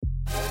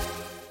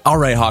All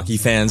right, hockey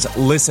fans,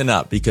 listen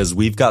up because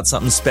we've got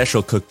something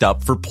special cooked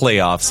up for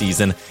playoff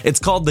season. It's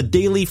called the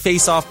Daily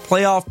Face-Off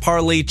Playoff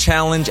Parlay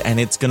Challenge, and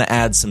it's going to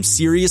add some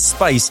serious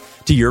spice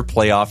to your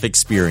playoff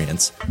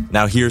experience.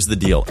 Now, here's the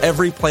deal.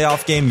 Every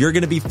playoff game, you're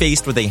going to be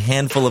faced with a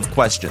handful of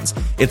questions.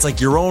 It's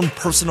like your own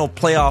personal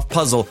playoff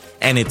puzzle,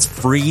 and it's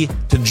free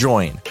to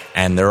join.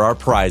 And there are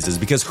prizes,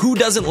 because who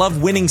doesn't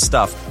love winning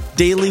stuff?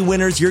 Daily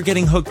winners, you're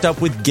getting hooked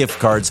up with gift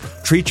cards.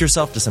 Treat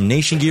yourself to some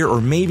Nation gear or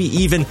maybe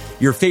even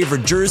your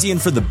favorite jersey.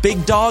 And for the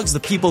big dogs, the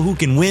people who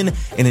can win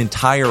an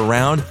entire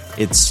round,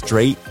 it's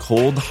straight,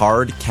 cold,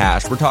 hard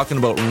cash. We're talking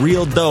about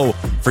real dough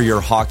for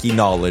your hockey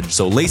knowledge.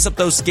 So lace up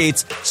those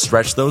skates,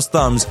 stretch those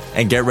thumbs,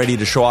 and get ready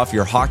to show off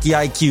your hockey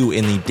IQ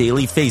in the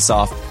Daily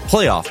Face-Off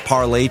Playoff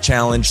Parlay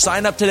Challenge.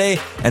 Sign up today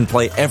and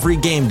play every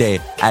game day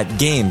at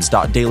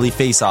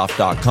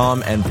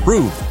games.dailyfaceoff.com and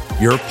prove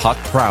your puck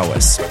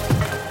prowess.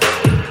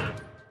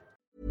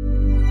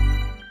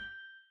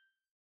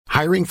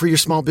 Hiring for your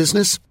small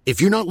business?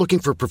 If you're not looking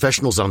for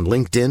professionals on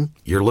LinkedIn,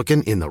 you're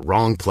looking in the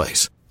wrong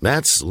place.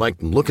 That's like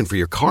looking for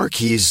your car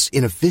keys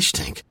in a fish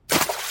tank.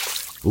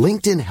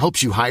 LinkedIn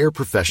helps you hire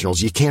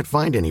professionals you can't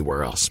find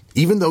anywhere else,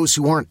 even those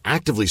who aren't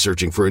actively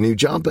searching for a new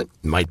job but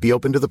might be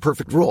open to the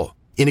perfect role.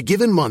 In a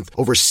given month,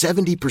 over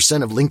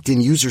 70% of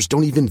LinkedIn users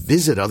don't even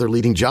visit other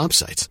leading job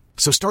sites.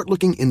 So start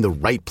looking in the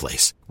right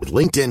place. With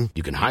LinkedIn,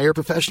 you can hire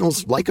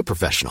professionals like a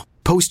professional.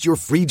 Post your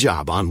free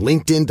job on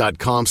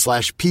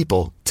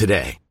linkedin.com/people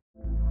today.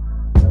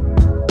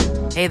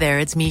 Hey there,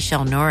 it's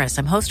Michelle Norris.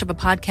 I'm host of a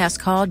podcast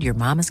called Your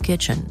Mama's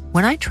Kitchen.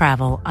 When I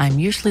travel, I'm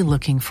usually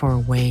looking for a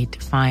way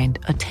to find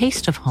a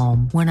taste of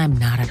home when I'm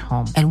not at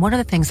home. And one of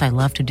the things I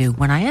love to do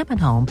when I am at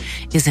home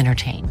is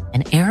entertain.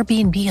 And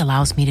Airbnb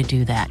allows me to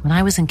do that. When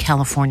I was in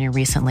California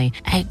recently,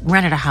 I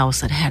rented a house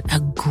that had a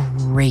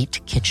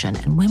great kitchen.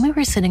 And when we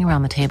were sitting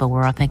around the table, we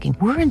were all thinking,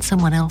 we're in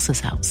someone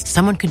else's house.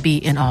 Someone could be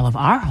in all of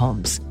our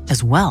homes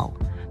as well.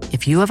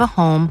 If you have a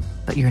home,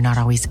 but you're not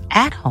always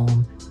at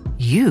home,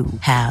 you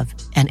have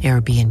an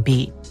Airbnb.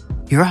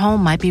 Your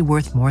home might be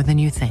worth more than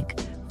you think.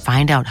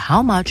 Find out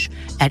how much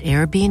at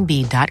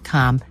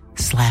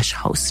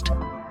airbnb.com/host.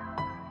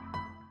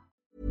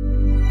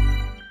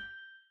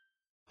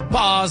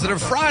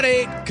 Positive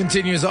Friday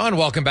continues on.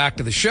 Welcome back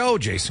to the show.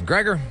 Jason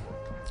Gregor,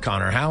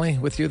 Connor Halley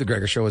with you. The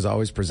Gregor Show is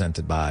always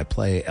presented by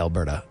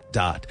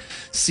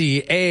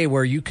PlayAlberta.ca,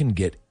 where you can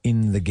get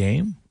in the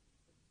game.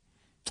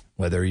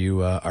 Whether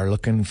you are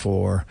looking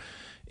for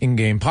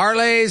in-game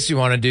parlays, you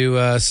want to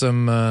do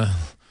some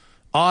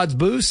odds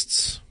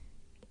boosts,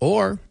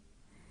 or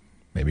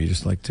maybe you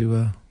just like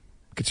to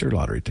get your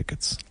lottery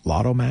tickets.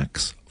 Lotto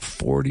Max,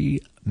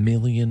 $40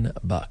 million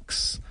up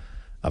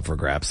for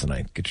grabs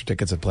tonight. Get your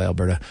tickets at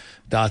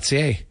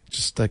playalberta.ca.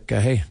 Just like,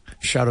 hey,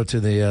 shout out to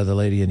the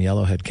lady in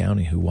Yellowhead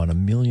County who won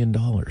 $1 million.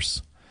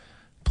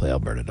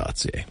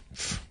 Playalberta.ca.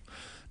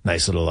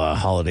 Nice little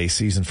holiday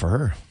season for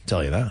her.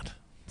 Tell you that.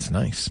 It's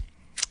nice.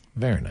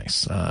 Very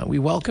nice. We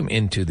welcome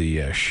into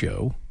the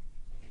show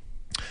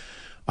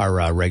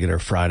our regular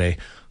Friday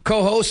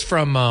co-host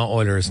from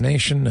Oilers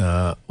Nation,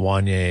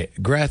 Wanye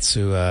Gretz,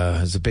 who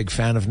is a big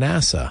fan of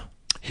NASA.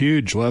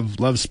 Huge.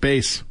 Love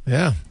space.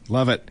 Yeah.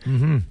 Love it.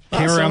 Mm-hmm.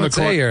 Came around the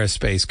corner. You're a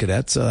space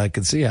cadet, so I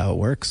can see how it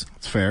works.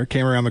 It's fair.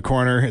 Came around the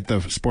corner at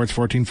the Sports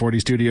 1440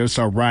 studio,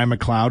 saw Ryan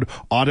McLeod,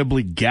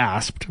 audibly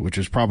gasped, which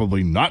is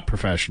probably not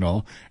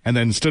professional, and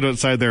then stood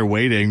outside there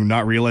waiting,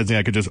 not realizing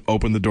I could just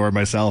open the door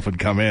myself and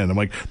come in. I'm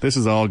like, this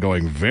is all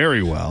going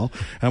very well.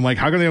 And I'm like,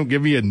 how come they don't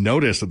give me a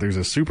notice that there's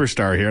a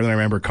superstar here? And then I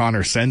remember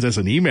Connor sends us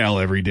an email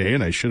every day,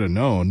 and I should have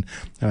known.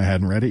 And I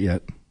hadn't read it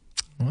yet.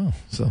 Oh,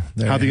 so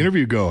how'd the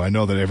interview go? I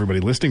know that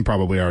everybody listening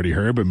probably already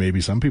heard, but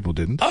maybe some people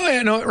didn't. Oh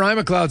yeah, no, Ryan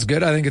McLeod's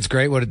good. I think it's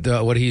great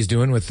what he's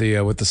doing with the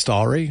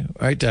Stollery,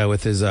 right?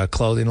 With his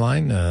clothing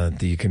line.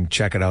 You can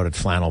check it out at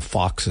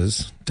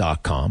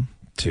flannelfoxes.com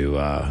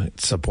to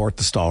support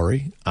the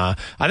Stollery. I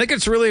think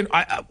it's really.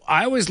 I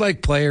always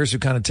like players who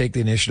kind of take the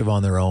initiative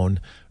on their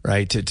own,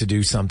 right, to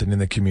do something in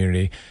the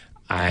community.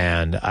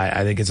 And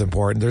I think it's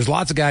important. There's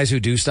lots of guys who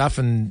do stuff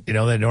and, they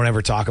don't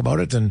ever talk about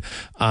it. And,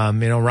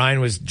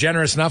 Ryan was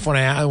generous enough when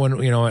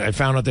I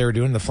found out they were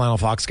doing the Flannel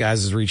Fox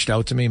guys has reached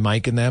out to me,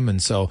 Mike and them.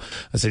 And so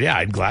I said, yeah,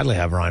 I'd gladly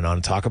have Ryan on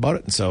and talk about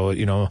it. And so,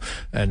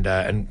 and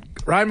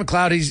Ryan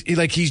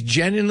McLeod, he's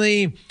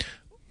genuinely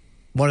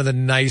one of the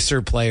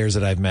nicer players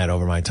that I've met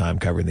over my time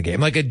covering the game.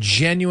 Like a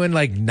genuine,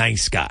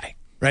 nice guy,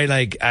 right?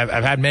 Like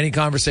I've had many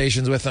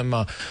conversations with him,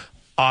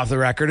 off the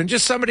record, and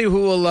just somebody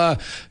who will,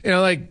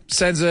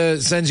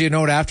 sends you a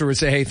note afterwards,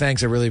 say, hey,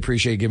 thanks, I really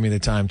appreciate you giving me the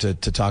time to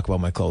talk about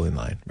my clothing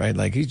line, right?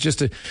 Like he's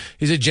a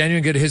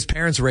genuine good, his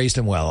parents raised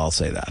him well, I'll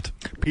say that.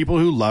 People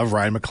who love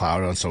Ryan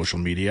McLeod on social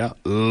media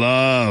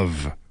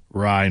love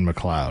Ryan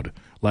McLeod.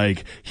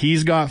 Like,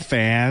 he's got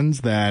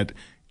fans that,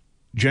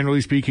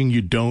 generally speaking,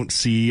 you don't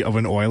see of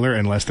an Oiler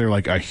unless they're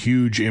like a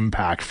huge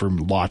impact for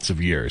lots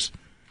of years.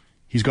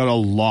 He's got a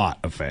lot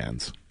of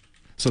fans.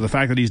 So the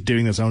fact that he's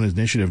doing this own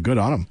initiative, good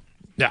on him.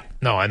 Yeah,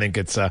 no, I think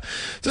it's a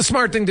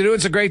smart thing to do.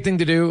 It's a great thing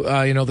to do. The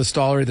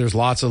Stollery, there's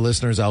lots of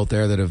listeners out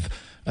there that have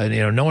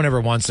no one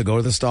ever wants to go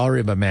to the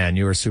Stollery, but man,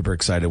 you are super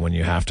excited when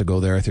you have to go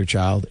there with your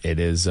child. It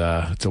is,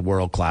 it's a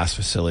world-class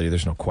facility.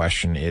 There's no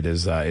question. It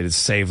is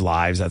saved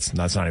lives. That's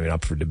not even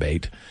up for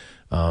debate.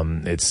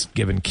 It's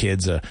given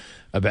kids a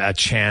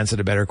chance at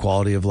a better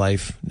quality of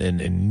life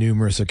in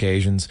numerous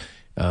occasions.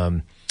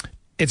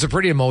 It's a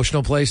pretty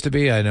emotional place to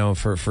be. I know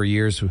for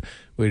years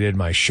we did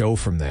my show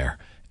from there.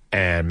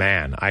 And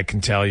man, I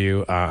can tell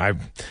you, I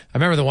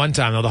remember the one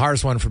time, though, the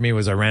hardest one for me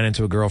was I ran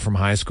into a girl from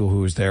high school who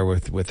was there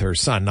with her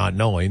son, not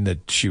knowing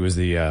that she was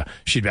I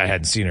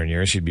hadn't seen her in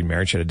years. She'd been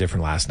married. She had a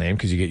different last name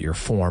because you get your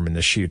form and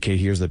the sheet. Okay,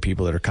 here's the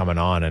people that are coming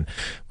on. And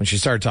when she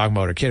started talking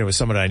about her kid, it was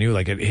someone I knew,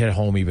 like it hit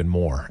home even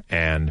more.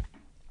 And,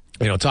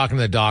 talking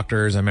to the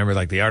doctors, I remember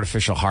like the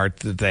artificial heart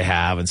that they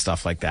have and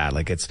stuff like that.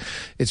 Like it's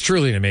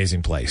truly an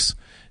amazing place.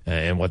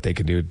 And what they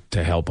can do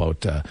to help out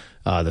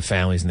the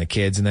families and the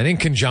kids. And then in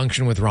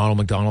conjunction with Ronald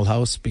McDonald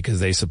House, because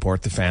they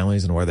support the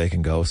families and where they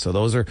can go. So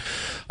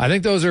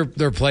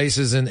they're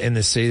places in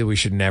the city that we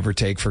should never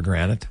take for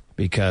granted,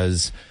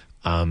 because,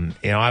 I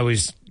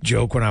always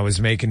joke when I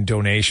was making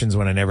donations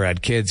when I never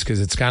had kids,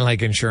 because it's kind of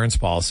like insurance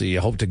policy.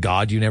 You hope to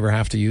God you never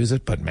have to use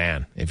it. But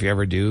man, if you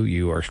ever do,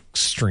 you are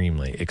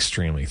extremely,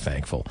 extremely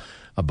thankful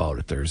about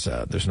it. There's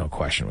no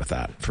question with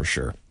that, for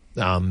sure.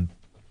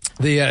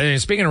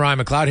 Speaking of Ryan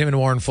McLeod, him and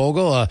Warren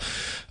Fogle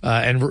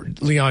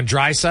and Leon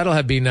Draisaitl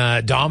have been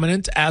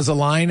dominant as a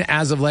line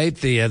as of late.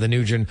 The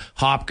Nugent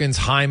Hopkins,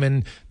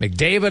 Hyman,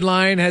 McDavid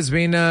line has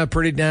been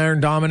pretty darn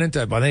dominant.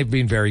 They've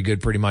been very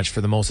good pretty much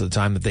for the most of the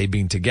time that they've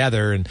been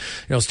together. And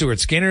Stuart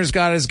Skinner's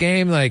got his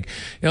game. Like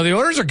the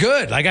Oilers are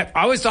good. Like I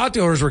always thought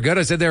the Oilers were good.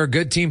 I said they were a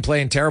good team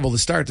playing terrible to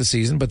start the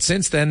season, but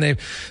since then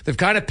they've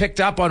kind of picked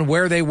up on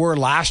where they were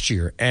last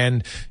year.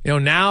 And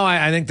now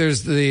I think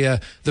there's the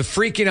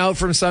freaking out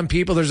from some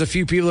people. There's a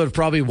few people that have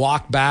probably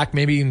walked back,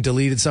 maybe even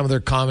deleted some of their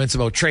comments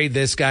about trade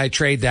this guy,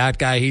 trade that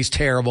guy, he's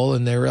terrible.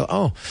 And they're,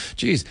 oh,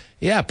 geez,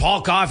 yeah,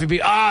 Paul Coffey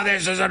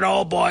this is an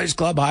old boys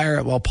club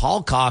hire. Well,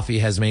 Paul Coffey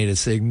has made a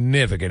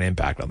significant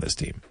impact on this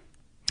team.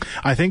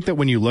 I think that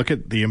when you look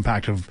at the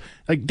impact of,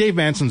 like, Dave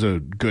Manson's a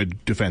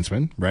good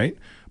defenseman, right?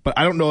 But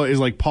I don't know, is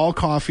like Paul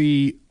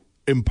Coffey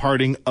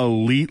imparting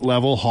elite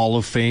level Hall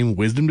of Fame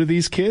wisdom to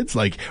these kids?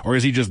 Like, or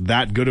is he just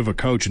that good of a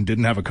coach and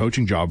didn't have a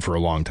coaching job for a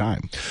long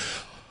time?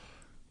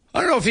 I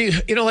don't know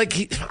if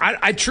he,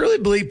 I truly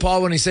believe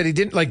Paul when he said he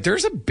didn't, like,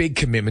 there's a big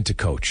commitment to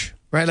coach,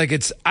 right? Like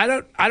I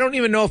don't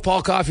even know if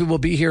Paul Coffey will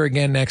be here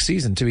again next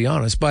season, to be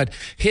honest, but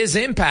his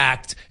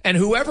impact and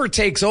whoever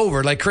takes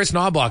over, like Chris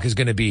Knobloch is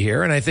going to be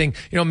here. And I think,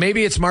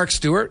 maybe it's Mark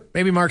Stewart.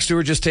 Maybe Mark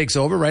Stewart just takes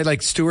over, right?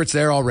 Like Stewart's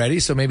there already.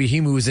 So maybe he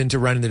moves into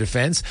running the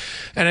defense.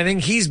 And I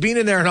think he's been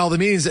in there in all the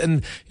meetings.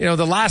 And,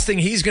 the last thing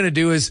he's going to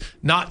do is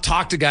not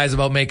talk to guys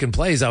about making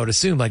plays. I would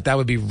assume, like, that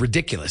would be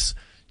ridiculous.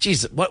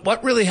 Jeez,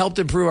 what really helped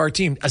improve our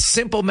team? A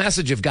simple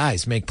message of,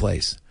 guys, make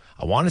plays.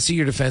 I want to see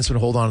your defenseman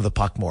hold on to the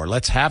puck more.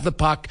 Let's have the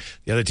puck.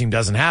 The other team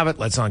doesn't have it.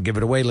 Let's not give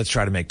it away. Let's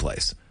try to make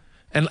plays.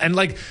 And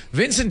like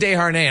Vincent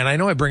Desharnais, and I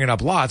know I bring it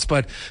up lots,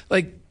 but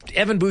like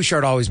Evan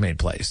Bouchard always made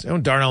plays.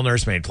 Darnell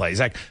Nurse made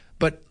plays.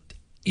 But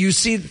you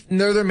see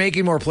they're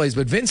making more plays.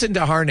 But Vincent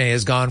Desharnais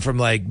has gone from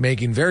like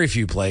making very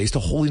few plays to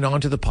holding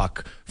on to the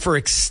puck for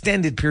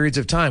extended periods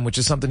of time, which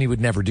is something he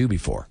would never do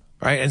before.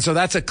 Right. And so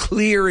that's a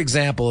clear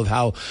example of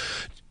how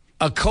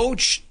a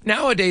coach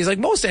nowadays, like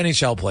most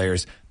NHL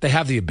players, they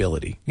have the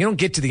ability. You don't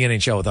get to the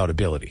NHL without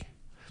ability.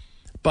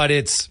 But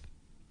it's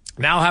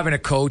now having a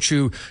coach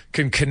who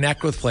can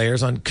connect with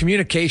players on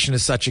communication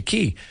is such a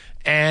key.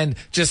 And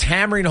just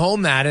hammering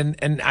home that.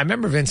 And I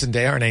remember Vincent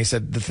Desharnais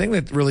said the thing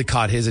that really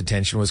caught his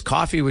attention was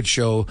Coffey would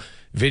show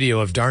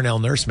video of Darnell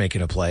Nurse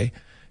making a play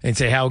and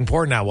say how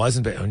important that was.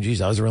 And, oh, geez,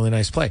 that was a really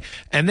nice play.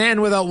 And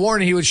then without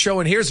warning, he would show,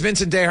 and here's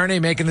Vincent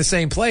Desharnais making the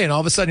same play. And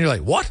all of a sudden you're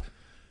like, what?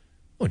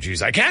 Oh,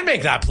 geez, I can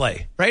make that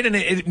play, right? And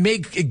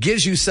it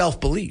gives you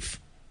self-belief.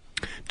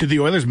 Did the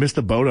Oilers miss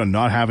the boat on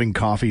not having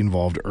Coffey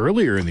involved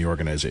earlier in the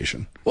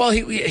organization? Well,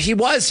 he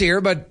was here,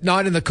 but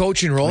not in the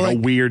coaching role. Like a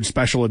weird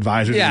special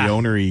advisor to the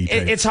owner.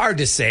 It's hard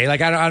to say.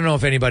 Like, I don't know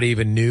if anybody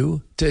even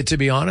knew, to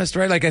be honest,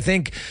 right? Like, I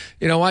think,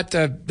 you know what,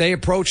 they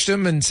approached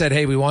him and said,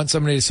 hey, we want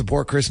somebody to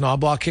support Chris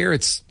Knobloch here.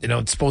 It's,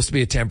 it's supposed to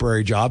be a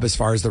temporary job as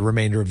far as the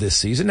remainder of this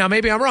season. Now,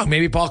 maybe I'm wrong.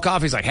 Maybe Paul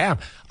Coffey's like, hey,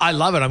 I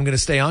love it. I'm going to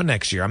stay on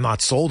next year. I'm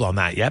not sold on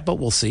that yet, but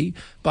we'll see.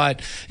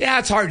 But yeah,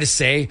 it's hard to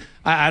say.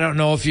 I don't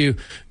know if you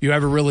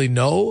ever really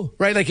know,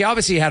 right? Like, he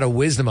obviously had a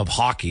wisdom of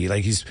hockey.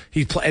 Like,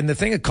 and the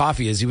thing at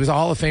Coffey is he was a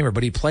Hall of Famer,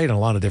 but he played on a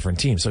lot of different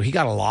teams. So he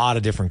got a lot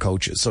of different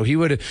coaches. So he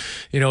would,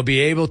 be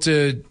able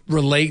to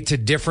relate to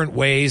different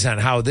ways on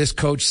how this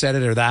coach said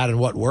it or that and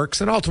what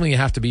works. And ultimately you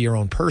have to be your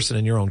own person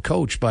and your own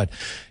coach. But,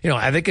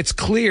 I think it's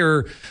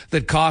clear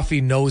that Coffey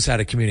knows how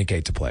to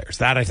communicate to players.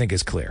 That I think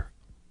is clear.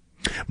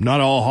 Not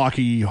all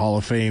hockey Hall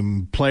of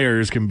Fame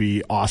players can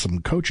be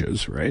awesome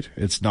coaches, right?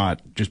 It's not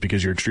just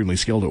because you're extremely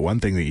skilled at one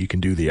thing that you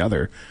can do the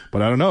other.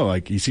 But I don't know,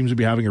 like, he seems to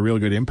be having a real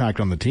good impact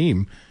on the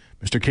team.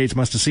 Mr. Cates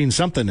must have seen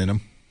something in him.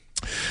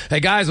 Hey,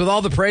 guys, with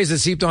all the praise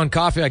that's heaped on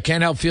Coffee, I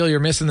can't help feel you're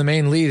missing the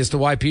main lead as to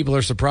why people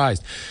are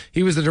surprised.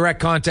 He was the direct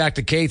contact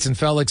to Cates and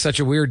felt like such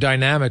a weird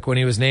dynamic when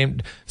he was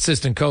named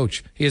assistant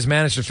coach. He has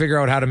managed to figure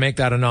out how to make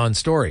that a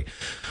non-story.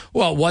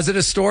 Well, was it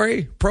a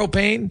story?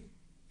 Propane?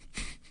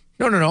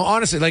 No.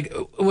 Honestly, like,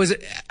 was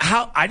it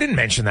how? I didn't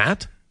mention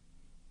that.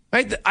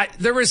 Right?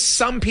 There was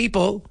some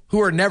people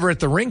who are never at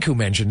the rink who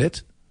mentioned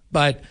it,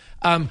 but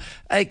I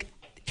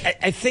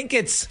think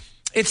it's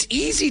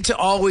easy to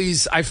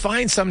always, I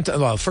find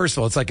well, first of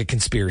all, it's like a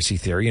conspiracy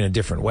theory in a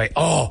different way.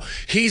 Oh,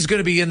 he's going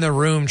to be in the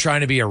room trying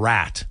to be a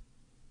rat.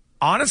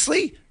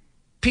 Honestly,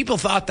 people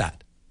thought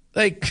that.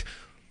 Like,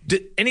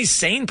 did any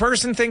sane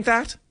person think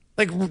that?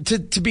 Like,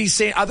 to be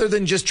sane, other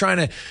than just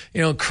trying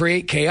to,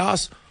 create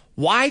chaos?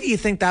 Why do you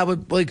think that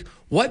would, like,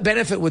 what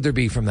benefit would there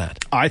be from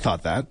that? I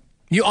thought that.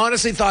 You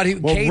honestly thought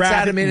Cates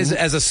had him in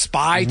as a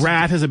spy?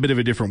 Rat is a bit of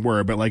a different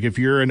word, but like if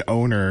you're an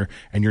owner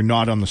and you're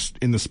not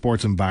in the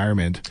sports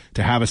environment,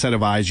 to have a set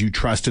of eyes you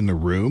trust in the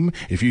room,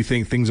 if you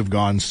think things have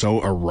gone so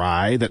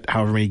awry that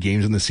however many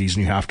games in the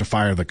season you have to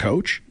fire the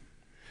coach,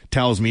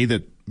 tells me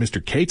that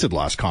Mr. Cates had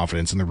lost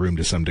confidence in the room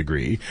to some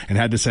degree and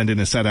had to send in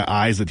a set of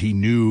eyes that he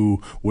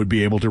knew would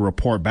be able to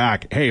report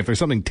back, hey, if there's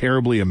something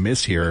terribly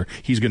amiss here,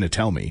 he's going to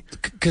tell me.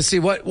 Because see,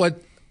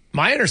 what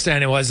my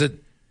understanding was that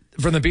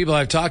from the people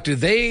I've talked to,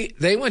 they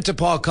went to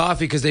Paul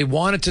Coffey because they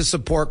wanted to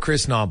support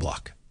Chris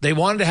Knobloch. They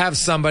wanted to have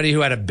somebody who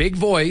had a big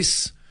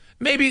voice.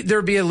 Maybe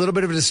there'd be a little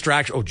bit of a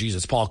distraction. Oh,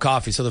 Jesus, Paul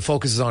Coffey. So the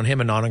focus is on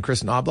him and not on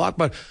Chris Knobloch.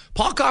 But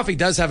Paul Coffey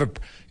does have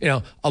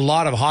a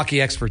lot of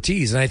hockey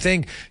expertise. And I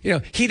think,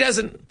 he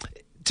doesn't,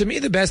 to me,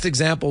 the best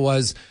example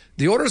was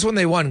the Oilers when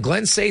they won.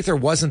 Glenn Sather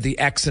wasn't the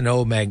X and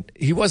O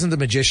he wasn't the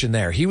magician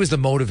there. He was the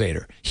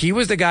motivator. He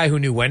was the guy who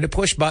knew when to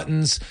push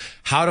buttons,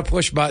 how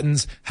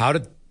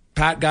to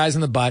pat guys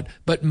in the butt,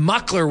 but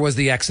Muckler was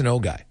the X and O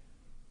guy.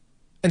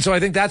 And so I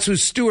think that's who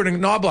Stewart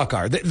and Knobloch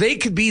are. They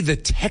could be the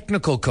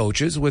technical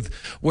coaches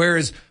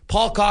whereas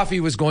Paul Coffey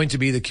was going to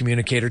be the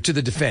communicator to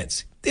the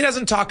defense. He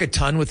doesn't talk a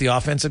ton with the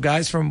offensive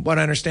guys from what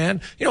I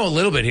understand. A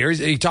little bit here.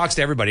 He talks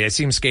to everybody. I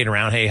see him skating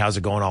around. Hey, how's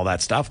it going? All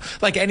that stuff.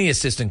 Like any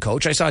assistant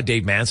coach. I saw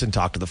Dave Manson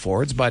talk to the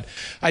forwards, but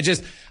I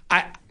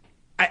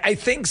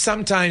think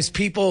sometimes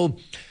people,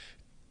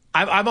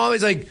 I'm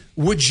always like,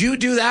 would you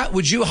do that?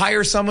 Would you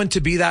hire someone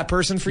to be that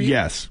person for you?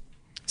 Yes.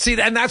 See,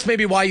 and that's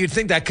maybe why you'd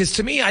think that. Because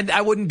to me,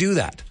 I wouldn't do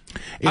that.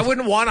 I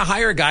wouldn't want to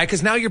hire a guy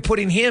because now you're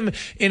putting him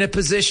in a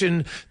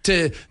position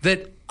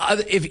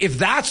if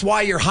that's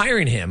why you're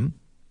hiring him,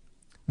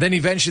 then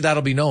eventually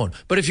that'll be known.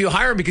 But if you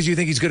hire him because you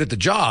think he's good at the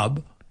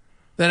job,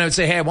 then I would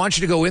say, hey, I want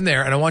you to go in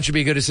there and I want you to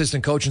be a good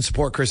assistant coach and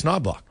support Chris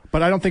Knobloch.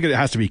 But I don't think it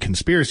has to be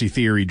conspiracy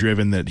theory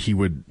driven that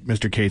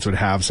Mr. Cates would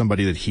have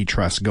somebody that he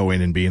trusts go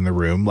in and be in the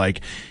room.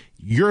 Like,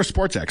 you're a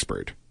sports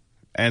expert,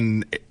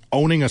 and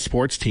owning a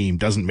sports team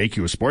doesn't make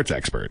you a sports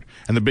expert.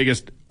 And the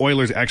biggest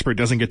Oilers expert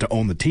doesn't get to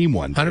own the team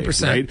one day,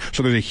 100%. right?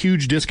 So there's a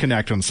huge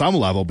disconnect on some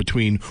level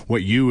between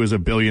what you as a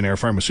billionaire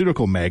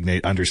pharmaceutical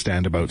magnate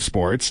understand about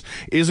sports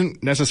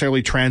isn't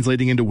necessarily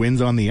translating into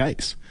wins on the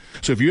ice.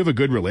 So if you have a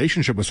good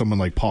relationship with someone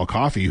like Paul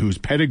Coffey, whose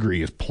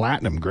pedigree is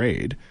platinum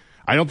grade,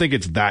 I don't think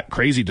it's that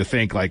crazy to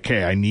think like,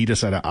 hey, I need a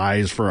set of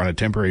eyes on a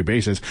temporary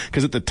basis.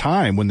 Because at the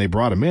time when they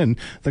brought him in,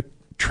 the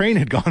train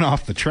had gone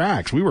off the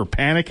tracks. We were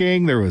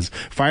panicking. There was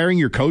firing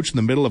your coach in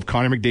the middle of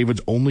Connor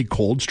McDavid's only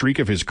cold streak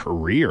of his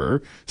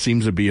career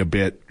seems to be a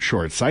bit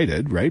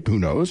short-sighted, right? Who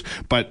knows?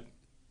 But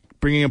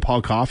bringing in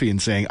Paul Coffey and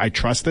saying, I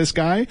trust this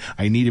guy,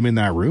 I need him in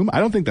that room,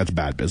 I don't think that's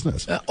bad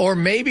business. Or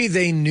maybe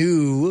they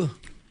knew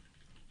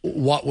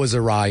what was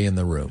awry in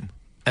the room,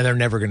 and they're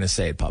never going to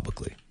say it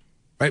publicly,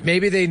 right?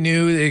 Maybe they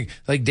knew,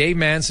 like Dave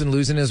Manson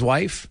losing his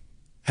wife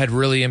had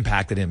really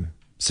impacted him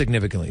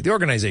significantly. The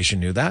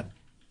organization knew that.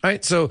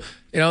 Right. So,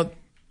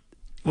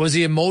 was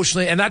he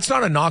emotionally, and that's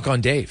not a knock on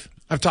Dave.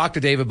 I've talked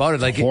to Dave about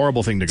it. Like, it's a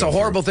horrible thing to go through. It's a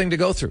horrible thing to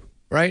go through.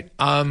 Right.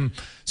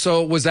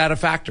 So was that a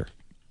factor?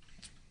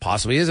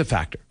 Possibly is a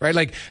factor. Right.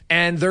 Like,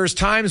 and there's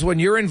times when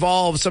you're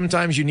involved,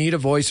 sometimes you need a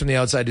voice from the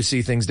outside to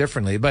see things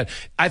differently. But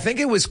I think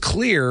it was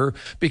clear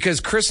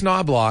because Chris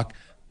Knobloch,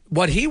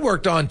 what he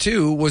worked on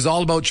too was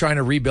all about trying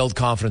to rebuild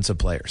confidence of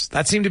players.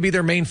 That seemed to be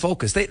their main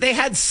focus. They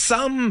had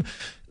some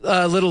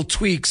little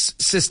tweaks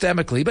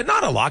systemically, but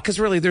not a lot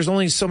because really there's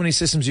only so many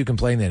systems you can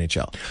play in the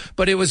NHL.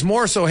 But it was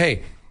more so,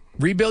 hey,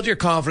 rebuild your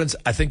confidence.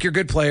 I think you're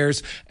good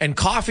players. And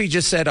Coffey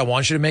just said, I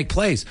want you to make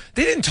plays.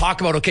 They didn't talk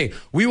about, okay,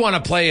 we want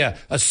to play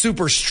a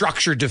super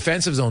structured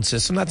defensive zone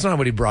system. That's not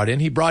what he brought in.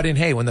 He brought in,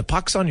 hey, when the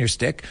puck's on your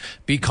stick,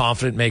 be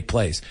confident, make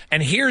plays.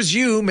 And here's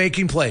you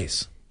making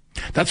plays.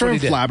 That's where I'm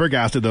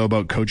flabbergasted, though,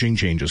 about coaching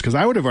changes, because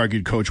I would have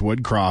argued Coach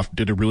Woodcroft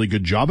did a really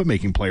good job at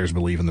making players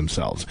believe in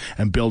themselves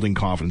and building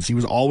confidence. He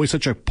was always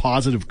such a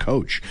positive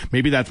coach.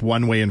 Maybe that's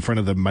one way in front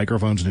of the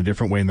microphones and a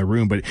different way in the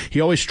room, but he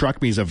always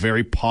struck me as a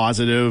very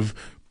positive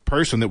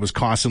person that was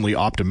constantly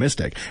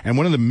optimistic. And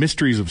one of the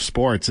mysteries of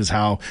sports is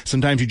how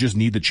sometimes you just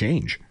need the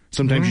change.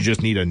 Sometimes you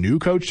just need a new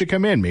coach to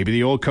come in. Maybe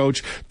the old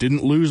coach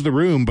didn't lose the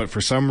room, but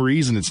for some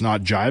reason it's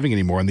not jiving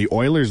anymore. And the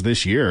Oilers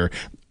this year,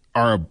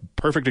 are a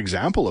perfect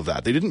example of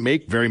that. They didn't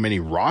make very many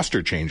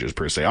roster changes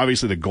per se.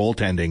 Obviously, the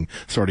goaltending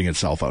sorting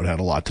itself out had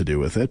a lot to do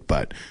with it,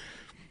 but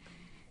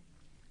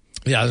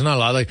yeah, there's not a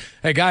lot. Like,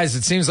 hey guys,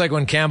 it seems like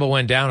when Campbell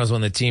went down is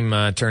when the team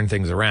turned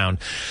things around.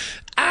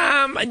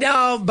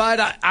 No, but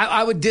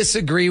I would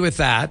disagree with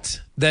that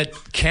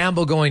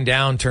Campbell going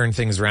down turned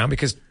things around,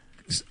 because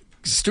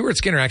Stuart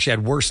Skinner actually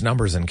had worse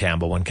numbers than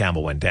Campbell when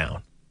Campbell went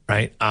down,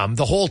 right?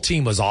 The whole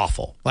team was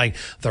awful. Like,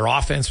 their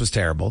offense was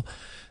terrible.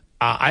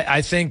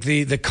 I think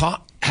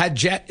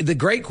the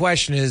great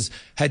question is,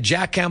 had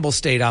Jack Campbell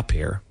stayed up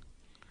here,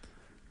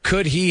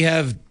 could he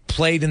have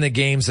played in the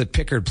games that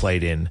Pickard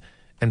played in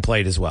and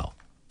played as well?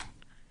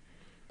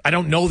 I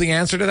don't know the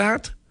answer to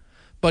that,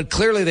 but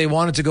clearly they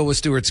wanted to go with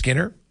Stuart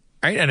Skinner,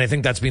 right? And I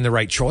think that's been the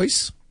right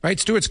choice, right?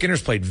 Stuart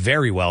Skinner's played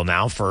very well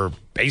now for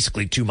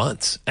basically 2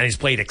 months, and he's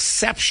played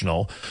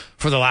exceptional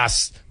for the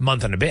last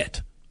month and a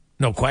bit.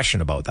 No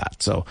question about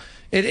that. So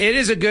it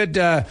is a good,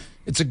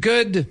 it's a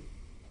good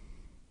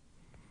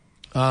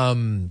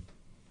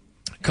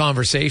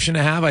conversation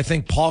to have. I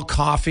think Paul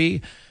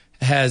Coffey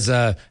has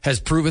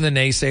proven the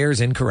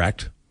naysayers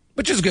incorrect,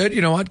 which is good.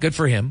 You know what? Good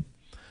for him.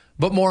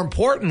 But more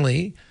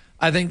importantly,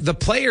 I think the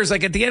players,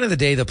 like, at the end of the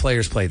day, the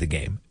players play the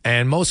game.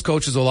 And most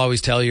coaches will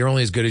always tell you you're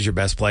only as good as your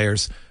best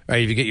players.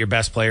 Right? If you get your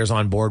best players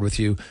on board with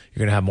you, you're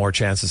going to have more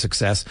chance of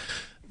success.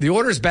 The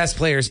Oilers' best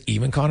players,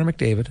 even Connor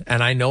McDavid,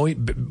 and I know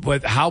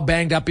how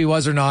banged up he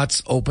was or not,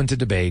 it's open to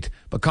debate,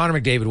 but Connor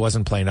McDavid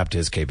wasn't playing up to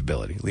his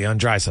capability. Leon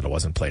Draisaitl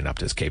wasn't playing up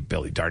to his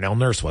capability. Darnell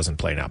Nurse wasn't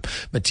playing up.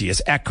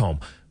 Matthias Ekholm,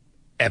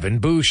 Evan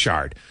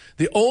Bouchard.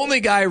 The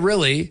only guy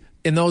really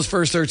in those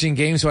first 13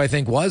 games who I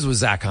think was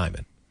Zach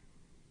Hyman,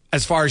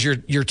 as far as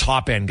your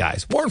top-end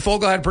guys. Warren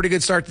Fogle had a pretty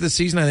good start to the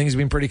season. I think he's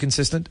been pretty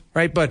consistent,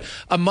 right? But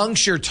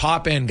amongst your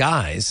top-end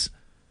guys,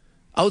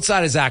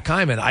 outside of Zach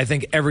Hyman, I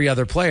think every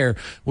other player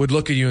would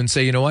look at you and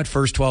say, you know what,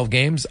 first 12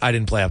 games, I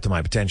didn't play up to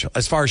my potential,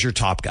 as far as your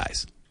top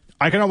guys.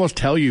 I can almost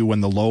tell you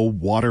when the low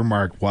water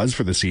mark was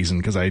for the season,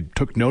 because I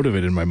took note of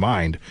it in my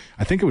mind.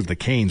 I think it was the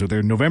Canes with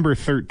their November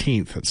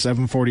 13th at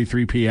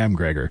 7:43 p.m.,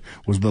 Gregor,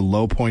 was the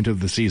low point of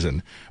the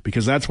season,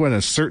 because that's when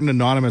a certain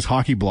anonymous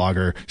hockey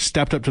blogger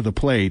stepped up to the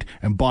plate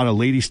and bought a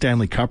Lady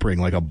Stanley Cup ring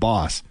like a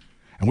boss.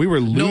 And we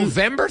were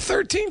November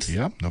 13th?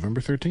 Yeah,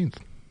 November 13th.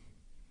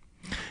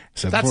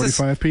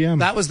 7:45 p.m.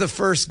 That was the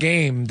first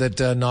game that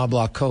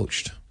Knobloch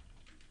coached.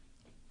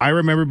 I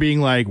remember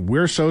being like,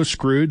 we're so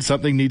screwed,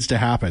 something needs to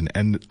happen.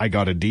 And I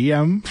got a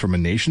DM from a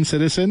Nation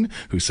citizen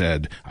who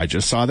said, I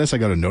just saw this, I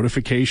got a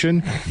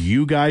notification,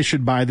 you guys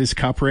should buy this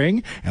cup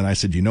ring. And I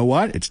said, you know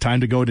what? It's time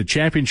to go to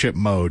championship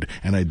mode.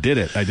 And I did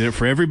it. I did it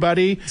for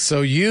everybody.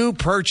 So you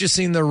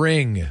purchasing the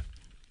ring.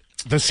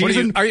 The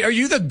season, are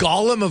you the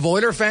Gollum of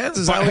Oiler fans?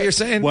 Is that what you're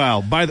saying?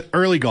 Well, by the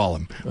early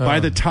Gollum.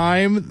 By the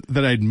time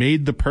that I'd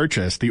made the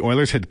purchase, the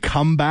Oilers had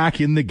come back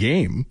in the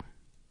game.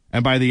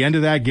 And by the end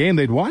of that game,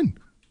 they'd won.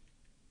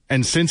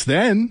 And since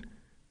then,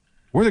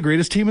 we're the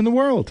greatest team in the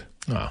world.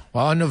 Oh,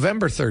 well, on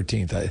November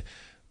 13th,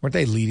 weren't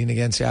they leading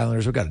against the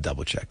Islanders? We've got to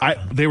double check.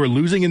 They were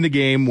losing in the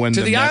game when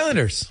the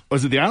Islanders.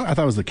 Was it the Islanders? I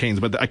thought it was the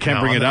Canes, but I can't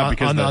bring it up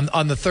because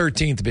on the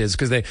 13th,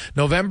 because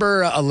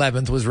November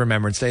 11th was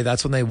Remembrance Day.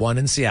 That's when they won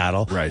in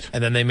Seattle, right?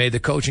 And then they made the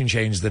coaching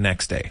change the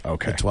next day, the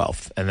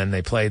 12th, and then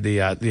they played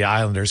the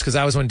Islanders, because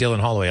that was when Dylan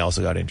Holloway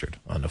also got injured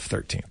on the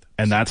 13th.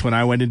 And that's when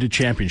I went into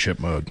championship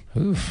mode.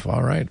 Oof,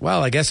 all right.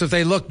 Well, I guess if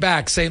they look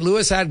back, St.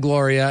 Louis had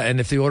Gloria,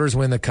 and if the Oilers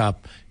win the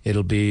Cup,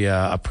 it'll be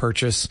a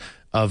purchase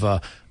of a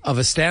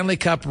Stanley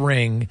Cup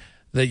ring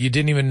that you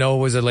didn't even know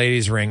was a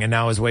ladies' ring, and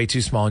now is way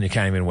too small and you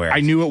can't even wear it. I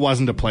knew it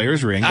wasn't a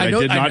player's ring, but I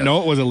did not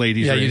know it was a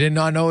ladies' ring. Yeah, you did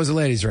not know it was a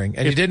ladies' ring.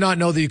 And you did not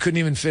know that you couldn't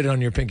even fit it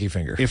on your pinky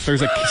finger. If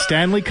there's a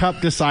Stanley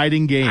Cup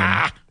deciding game,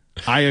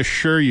 I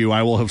assure you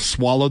I will have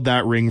swallowed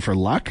that ring for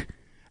luck.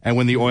 And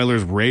when the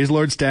Oilers raise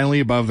Lord Stanley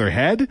above their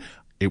head,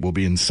 it will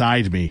be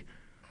inside me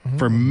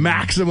for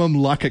maximum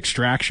luck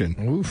extraction.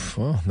 Oof,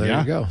 well, there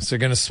you go. So you're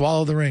going to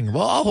swallow the ring.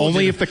 Well, I'll hold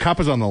only if the cup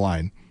is on the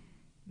line.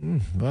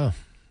 Well,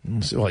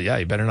 yeah,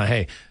 you better not.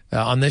 Hey,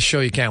 on this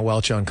show, you can't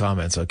welch on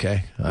comments,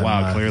 okay?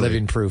 I'm clearly.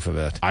 Living proof of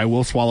it. I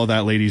will swallow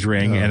that lady's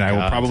ring, and I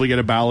will probably get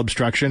a bowel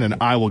obstruction, and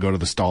I will go to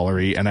the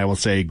stallery, and I will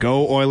say,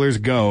 go Oilers,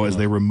 go, as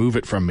they remove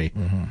it from me.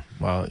 Mm-hmm.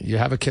 Well, you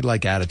have a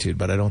kid-like attitude,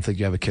 but I don't think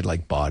you have a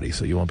kid-like body,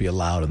 so you won't be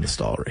allowed in the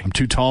stallery. I'm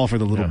too tall for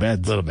the little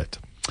beds. A little bit.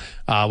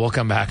 We'll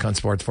come back on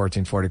Sports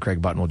 1440.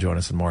 Craig Button will join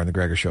us and more on the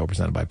Gregor Show,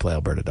 presented by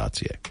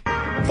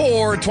PlayAlberta.ca.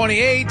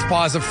 428,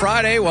 Positive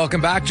Friday.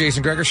 Welcome back,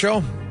 Jason Gregor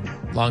Show.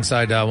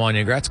 Alongside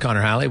Wanya Gretz,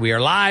 Connor Halley. We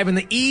are live in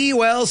the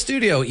E-Well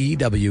studio,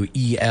 EWEL.ca.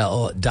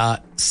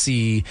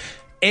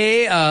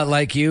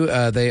 Like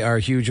you, they are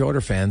huge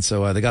Oiler fans,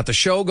 so they got the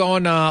show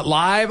going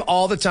live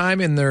all the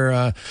time in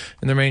their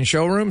main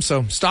showroom.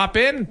 So stop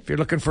in if you're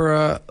looking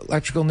for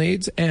electrical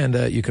needs, and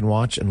you can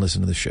watch and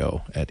listen to the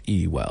show at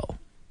E-Well,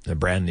 a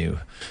brand new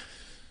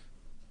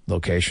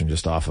location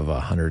just off of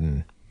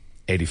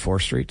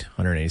 184th Street,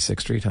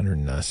 186th Street,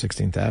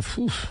 116th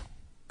Ave. Oof,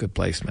 good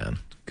place, man.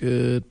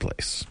 Good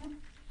place.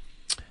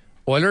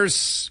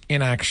 Oilers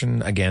in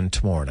action again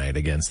tomorrow night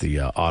against the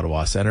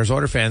Ottawa Senators.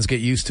 Oiler fans, get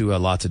used to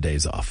lots of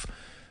days off.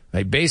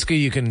 Like basically,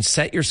 you can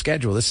set your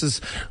schedule.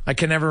 I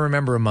can never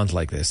remember a month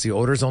like this. The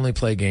Oilers only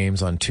play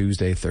games on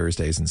Tuesday,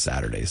 Thursdays, and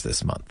Saturdays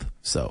this month.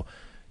 So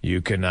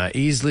you can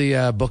easily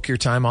book your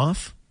time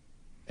off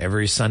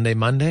every Sunday,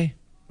 Monday.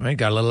 Right?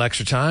 Got a little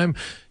extra time.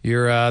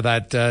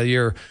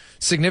 Your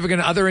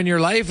significant other in your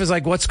life is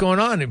like, what's going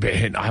on?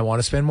 I want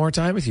to spend more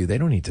time with you. They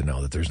don't need to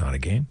know that there's not a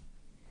game.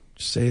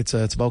 Just say it's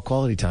about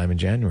quality time in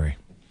January.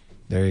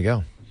 There you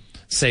go.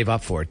 Save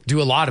up for it.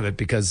 Do a lot of it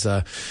because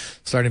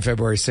starting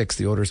February 6th,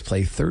 the Oilers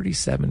play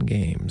 37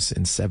 games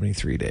in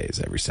 73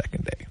 days every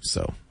second day.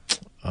 So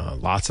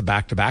lots of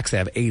back-to-backs. They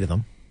have 8 of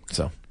them.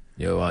 So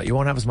you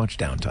won't have as much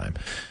downtime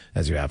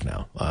as you have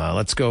now.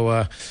 Let's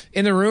go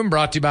in the room,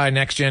 brought to you by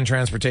Next Gen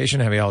Transportation,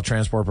 heavy haul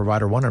transport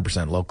provider,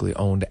 100% locally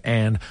owned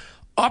and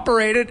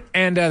operated.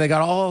 And they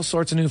got all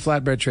sorts of new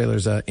flatbed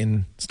trailers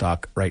in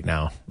stock right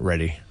now,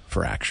 ready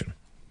for action.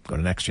 Go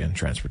to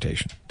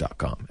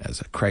nextgentransportation.com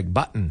as Craig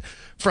Button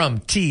from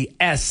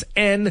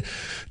TSN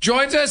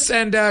joins us.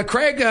 And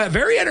Craig,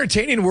 very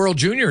entertaining World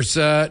Juniors,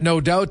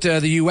 no doubt.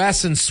 The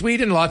U.S. and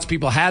Sweden, lots of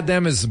people had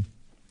them as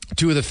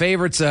two of the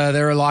favorites.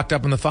 They're locked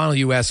up in the final.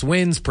 U.S.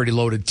 wins. Pretty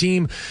loaded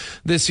team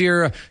this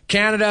year.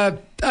 Canada,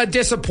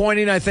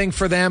 disappointing, I think,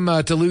 for them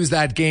to lose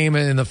that game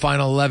in the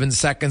final 11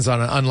 seconds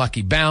on an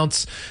unlucky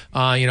bounce.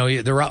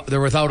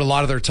 They're without a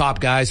lot of their top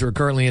guys who are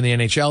currently in the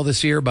NHL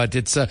this year, but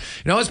it's it's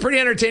a pretty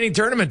entertaining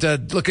tournament.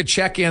 Look at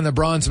Czechia in the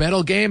bronze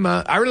medal game.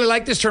 I really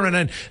like this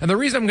tournament, and the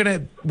reason I'm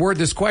going to word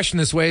this question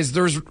this way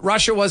is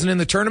Russia wasn't in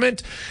the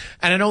tournament,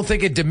 and I don't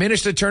think it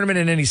diminished the tournament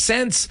in any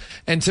sense.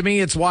 And to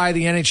me, it's why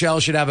the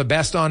NHL should have a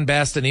best on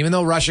best. And even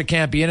though Russia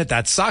can't be in it,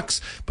 that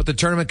sucks. But the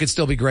tournament could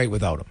still be great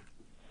without them.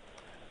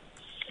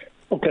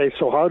 Okay,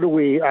 so how do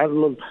we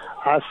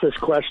ask this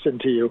question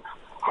to you?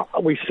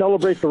 We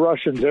celebrate the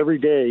Russians every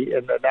day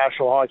in the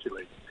National Hockey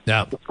League.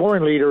 Yeah. The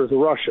scoring leader is a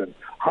Russian.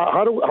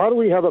 How do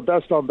we have a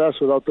best on best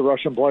without the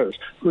Russian players,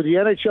 who the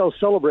NHL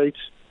celebrates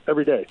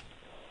every day?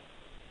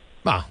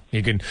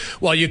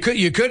 Well, you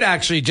could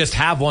actually just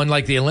have one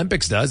like the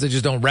Olympics does. They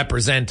just don't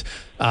represent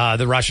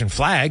the Russian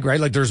flag, right?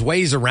 Like there's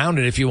ways around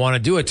it if you want to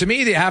do it. To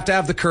me, they have to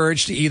have the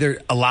courage to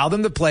either allow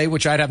them to play,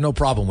 which I'd have no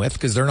problem with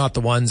because they're not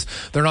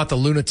the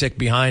lunatic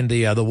behind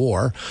the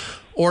war.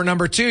 Or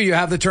number 2, you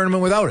have the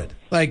tournament without it.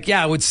 Like,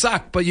 yeah, it would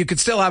suck, but you could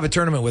still have a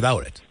tournament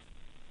without it.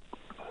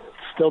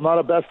 Still not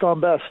a best on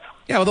best.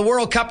 Yeah, well, the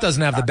World Cup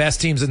doesn't have the best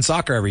teams in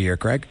soccer every year,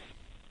 Craig.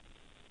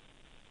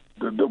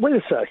 Wait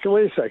a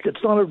sec.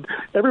 It's not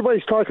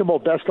everybody's talking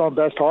about best on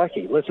best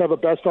hockey. Let's have a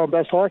best on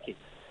best hockey.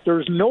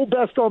 There's no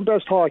best on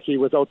best hockey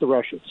without the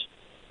Russians.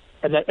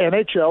 And the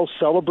NHL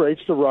celebrates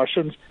the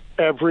Russians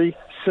every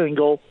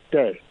single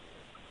day.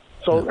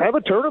 So have a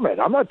tournament.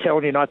 I'm not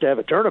telling you not to have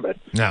a tournament.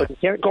 No. But you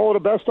can't call it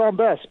a best on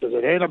best because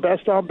it ain't a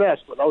best on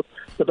best without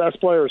the best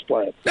players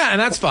playing. Yeah,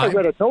 and that's fine. I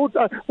read a note.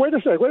 Wait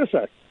a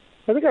sec.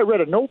 I think I read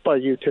a note by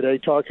you today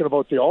talking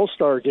about the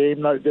All-Star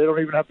game. They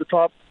don't even have the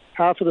top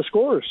half of the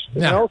scores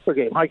in the All-Star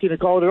game. How can you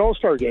call it an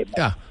All-Star game?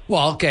 Yeah.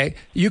 Well, okay.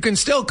 You can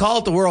still call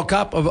it the World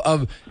Cup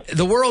of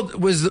the world.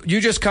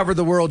 You just covered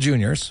the World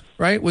Juniors,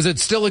 right? Was it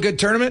still a good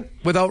tournament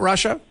without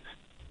Russia?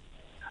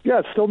 Yeah,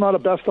 it's still not a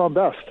best on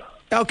best.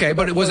 Okay,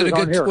 but was it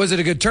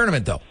a good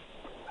tournament though?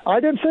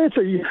 I didn't say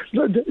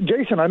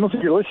Jason, I don't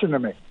think you're listening to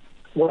me.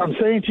 What I'm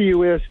saying to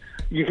you is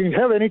you can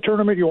have any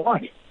tournament you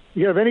want.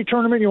 You have any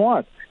tournament you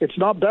want. It's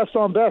not best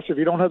on best if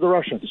you don't have the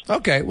Russians.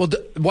 Okay, well,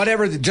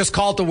 whatever. Just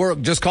call it the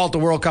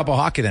World Cup of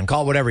Hockey. Then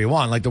call it whatever you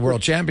want, like the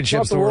World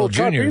Championships, the World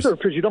Juniors. Either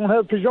because you don't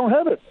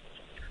have it.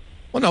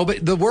 Well, no,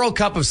 but the World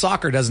Cup of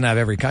soccer doesn't have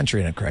every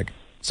country in it, Craig.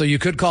 So you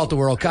could call it the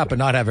World Cup and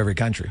not have every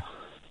country.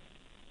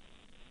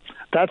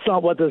 That's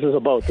not what this is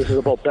about. This is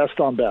about best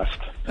on best.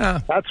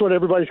 That's what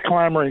everybody's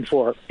clamoring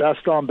for.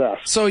 Best on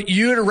best. So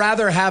you'd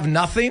rather have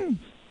nothing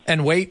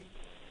and wait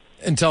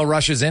until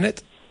Russia's in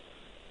it?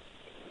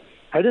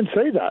 I didn't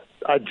say that.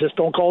 I just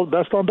don't call it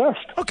best on best.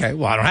 Okay,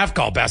 well, I don't have to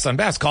call it best on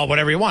best. Call it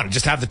whatever you want.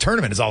 Just have the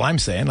tournament is all I'm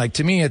saying. Like,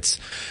 to me, I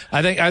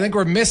think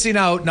we're missing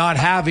out not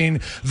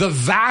having the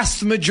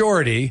vast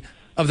majority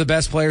of the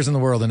best players in the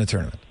world in a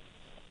tournament.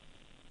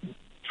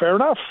 Fair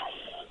enough.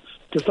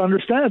 Just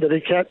understand that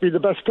it can't be the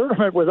best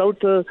tournament without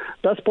the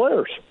best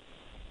players.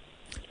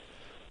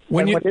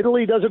 When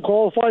Italy doesn't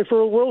qualify for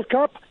a World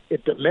Cup,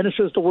 it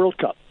diminishes the World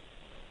Cup.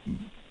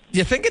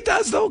 You think it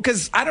does, though?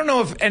 Because I don't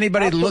know if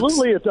anybody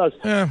Absolutely it does.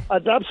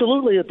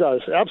 Absolutely it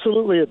does.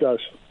 Absolutely it does.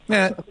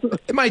 Yeah,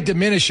 it might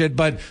diminish it,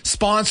 but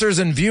sponsors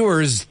and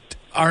viewers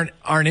aren't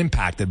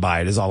impacted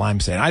by it, is all I'm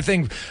saying. I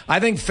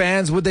think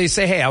fans, would they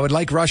say, hey, I would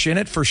like Russia in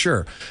it? For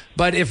sure.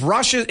 But if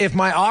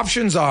my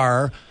options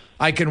are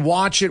I can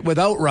watch it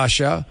without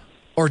Russia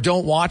or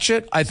don't watch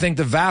it, I think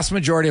the vast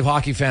majority of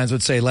hockey fans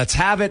would say, let's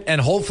have it.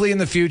 And hopefully in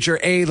the future,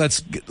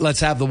 let's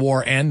have the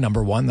war end.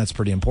 Number one, that's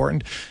pretty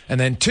important. And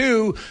then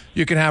 2,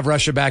 you can have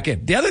Russia back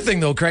in. The other thing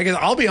though, Craig, is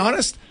I'll be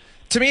honest,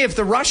 to me, if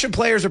the Russian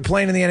players are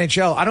playing in the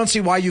NHL, I don't see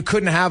why you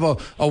couldn't have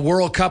a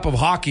World Cup of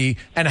hockey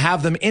and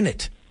have them in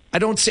it. I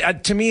don't see.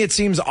 To me, it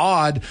seems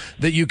odd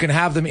that you can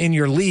have them in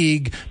your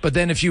league, but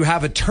then if you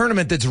have a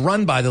tournament that's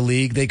run by the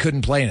league, they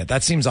couldn't play in it.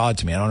 That seems odd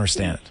to me. I don't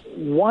understand it.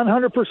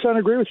 100%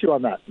 agree with you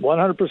on that.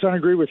 100%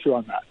 agree with you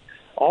on that.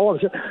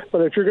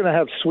 But if you're going to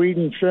have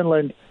Sweden,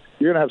 Finland,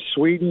 you're going to have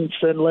Sweden,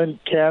 Finland,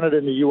 Canada,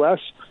 and the U.S.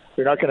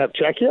 You're not going to have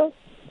Czechia.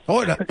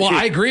 Oh, no. Well,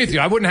 I agree with you.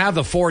 I wouldn't have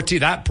the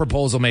 4T. That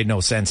proposal made no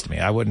sense to me.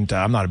 I wouldn't.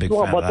 I'm not a big fan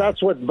of that.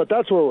 But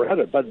that's where we're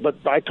headed. But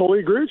I totally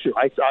agree with you.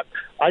 I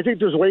think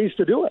there's ways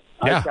to do it.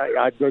 Yeah.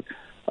 I'm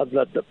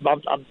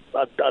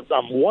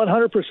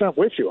 100%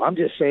 with you. I'm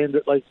just saying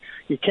that, like,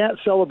 you can't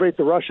celebrate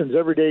the Russians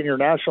every day in your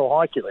National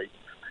Hockey League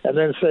and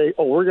then say,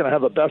 oh, we're going to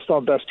have a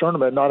best-on-best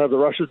tournament and not have the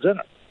Russians in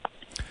it.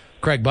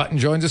 Craig Button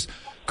joins us.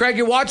 Craig,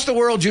 you watch the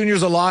World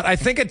Juniors a lot. I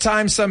think at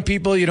times some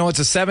people, it's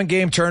a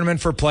 7-game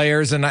tournament for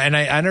players, and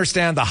I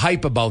understand the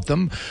hype about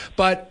them.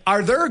 But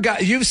are there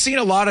guys, you've seen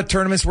a lot of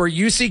tournaments where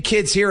you see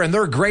kids here and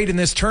they're great in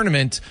this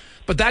tournament,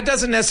 but that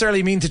doesn't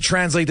necessarily mean to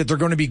translate that they're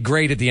going to be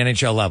great at the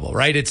NHL level,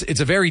 right?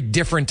 It's a very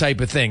different type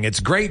of thing. It's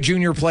great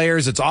junior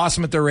players. It's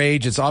awesome at their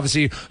age. It's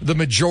obviously the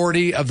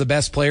majority of the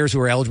best players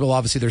who are eligible.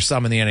 Obviously, there's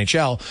some in the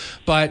NHL.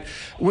 But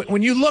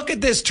when you look at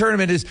this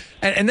tournament,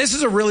 and this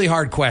is a really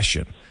hard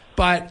question,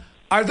 but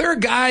are there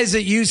guys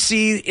that you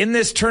see in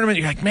this tournament,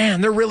 you're like,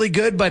 man, they're really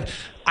good, but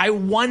I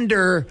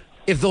wonder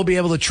if they'll be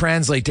able to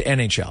translate to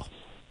NHL?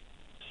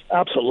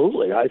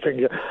 Absolutely. I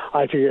think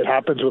it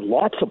happens with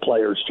lots of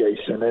players,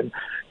 Jason. And,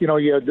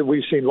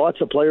 we've seen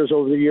lots of players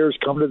over the years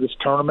come to this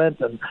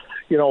tournament and,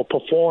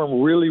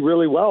 perform really,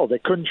 really well. They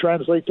couldn't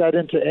translate that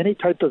into any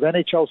type of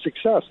NHL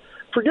success.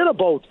 Forget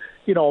about,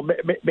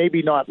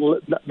 maybe not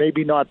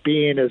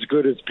being as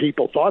good as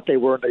people thought they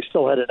were and they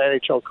still had an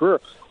NHL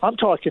career. I'm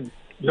talking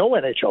no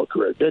NHL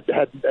career.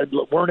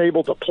 Weren't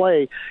able to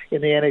play in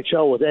the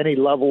NHL with any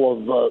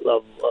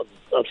level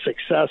of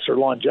success or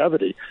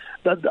longevity.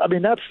 That's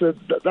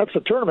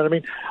the tournament. I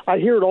mean, I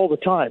hear it all the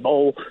time.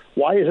 Oh,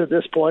 why isn't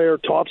this player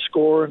top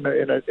scorer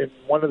in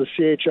one of the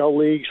CHL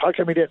leagues? How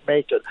come he didn't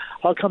make it?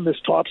 How come this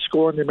top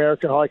scorer in the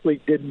American Hockey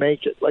League didn't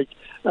make it?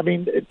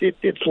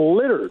 It's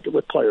littered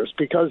with players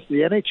because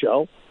the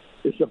NHL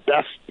is the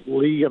best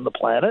league on the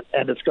planet,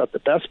 and it's got the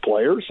best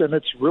players, and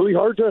it's really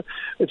hard to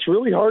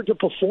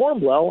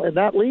perform well in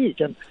that league.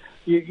 And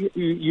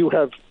you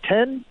have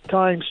 10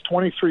 times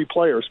 23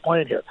 players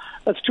playing here.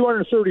 That's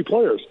 230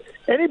 players.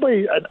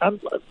 Anybody,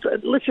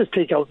 let's just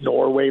take out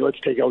Norway, let's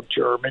take out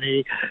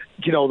Germany,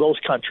 those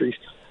countries,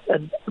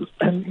 and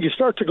you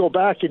start to go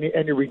back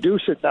and you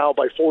reduce it now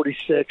by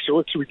 46, or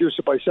let's reduce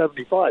it by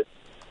 75.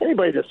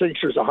 Anybody that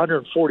thinks there's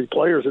 140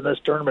 players in this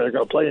tournament are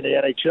going to play in the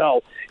NHL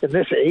in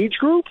this age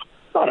group,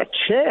 not a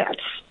chance.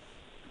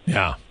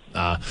 Yeah.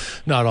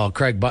 Not all.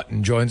 Craig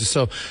Button joins us.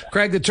 So,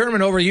 Craig, the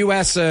tournament over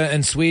U.S.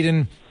 And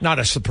Sweden, not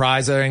a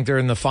surprise. I think they're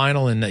in the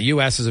final, and the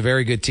U.S. is a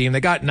very good team. They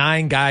got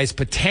 9 guys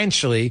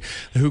potentially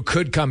who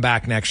could come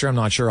back next year. I'm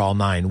not sure all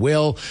 9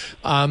 will.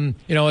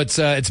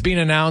 It's been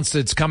announced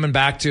it's coming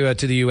back to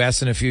the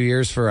U.S. in a few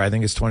years for, I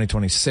think it's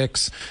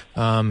 2026.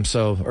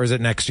 Or is it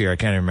next year? I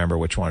can't even remember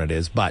which one it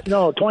is. But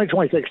no,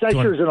 2026. Next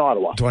year's in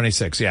Ottawa.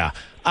 26, yeah.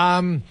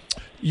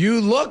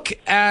 You look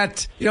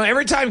at,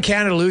 every time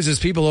Canada loses,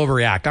 people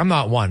overreact. I'm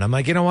not one. I'm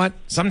like, you know what?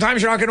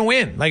 Sometimes you're not going to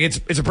win. Like,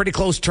 it's a pretty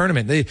close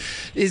tournament.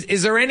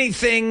 Is there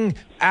anything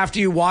after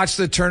you watched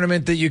the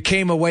tournament that you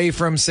came away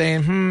from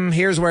saying,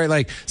 here's where,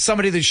 like,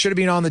 somebody that should have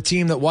been on the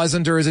team that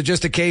wasn't, or is it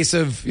just a case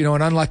of,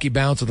 an unlucky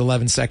bounce with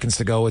 11 seconds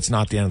to go? It's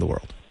not the end of the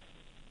world.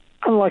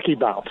 Unlucky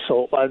bounce.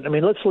 So,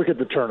 let's look at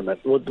the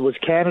tournament. Was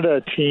Canada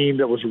a team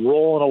that was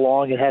rolling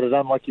along and had an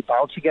unlucky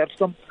bounce against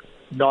them?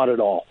 Not at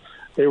all.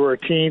 They were a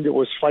team that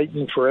was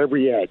fighting for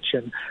every edge,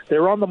 and they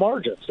were on the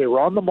margins. And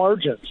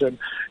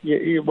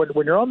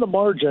when you're on the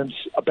margins,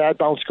 a bad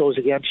bounce goes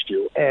against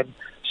you. And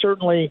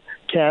certainly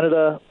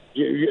Canada,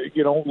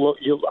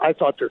 I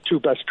thought their 2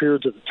 best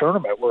periods of the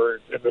tournament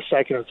were in the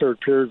second and third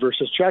period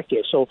versus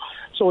Czechia. So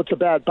it's a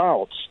bad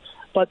bounce.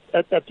 But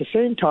at the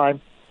same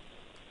time,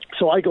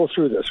 so I go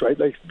through this, right?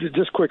 Like,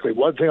 just quickly,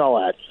 one thing I'll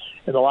add.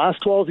 In the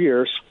last 12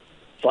 years,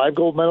 5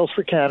 gold medals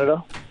for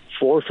Canada,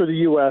 4 for the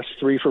U.S.,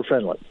 3 for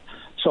Finland.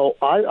 So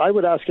I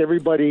would ask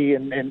everybody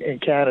in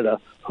Canada,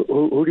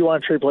 who do you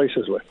want to trade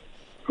places with?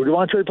 Who do you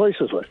want to trade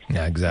places with?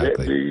 Yeah,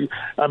 exactly. We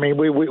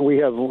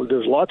have,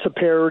 there's lots of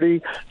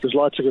parity. There's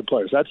lots of good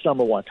players. That's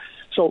number one.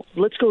 So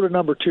let's go to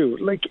number 2.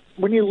 Like,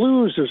 when you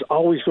lose, there's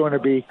always going to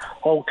be,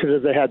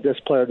 because they had this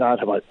player, not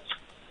have I.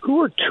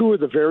 Who are 2 of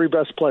the very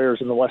best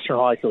players in the Western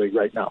Hockey League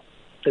right now?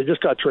 They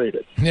just got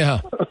traded.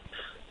 Yeah.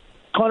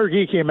 Connor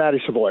Geekie and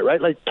Matty Savoy, right?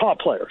 Like, top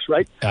players,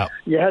 right? Yeah.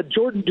 You had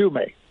Jordan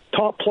Dumais,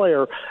 top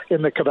player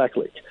in the Quebec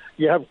League.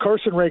 You have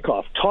Carson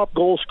Rakoff, top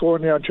goal scorer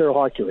in the Ontario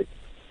Hockey League.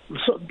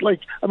 So,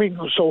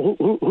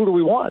 who do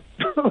we want?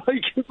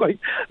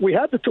 we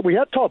had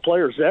top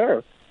players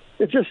there.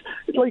 It's just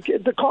like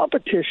the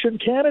competition.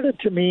 Canada,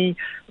 to me,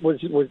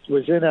 was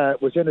in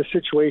a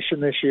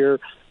situation this year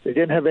They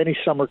didn't have any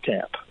summer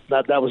camp.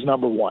 That was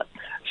number one.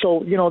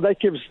 So, that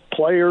gives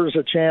players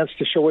a chance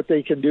to show what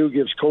they can do,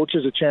 gives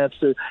coaches a chance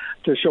to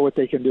show what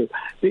they can do.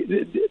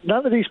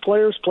 None of these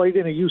players played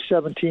in a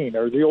U-17,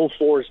 or the Old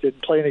Fours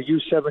didn't play in a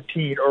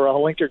U-17 or a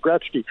Hlinka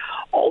Gretzky.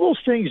 All those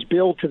things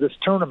build to this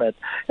tournament.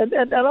 And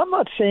I'm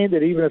not saying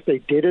that even if they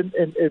didn't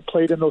and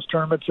played in those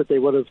tournaments that they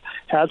would have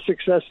had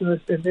success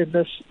in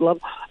this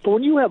level. But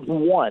when you have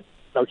one,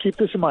 now keep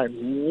this in mind,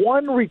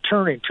 one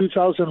returning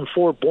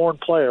 2004 born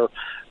player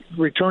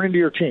returning to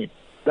your team.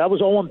 That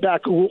was Owen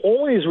Beck, who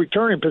only is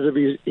returning because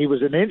he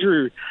was an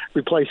injury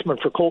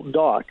replacement for Colton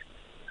Dach.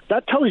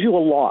 That tells you a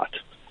lot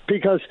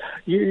because,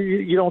 the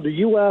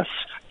U.S.,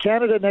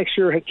 Canada next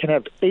year can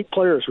have 8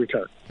 players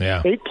return.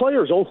 Yeah. 8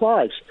 players,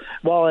 05s,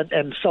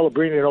 and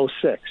Celebrini in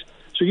 06.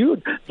 So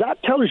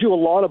that tells you a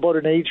lot about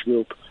an age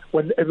group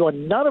when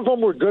none of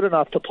them were good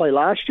enough to play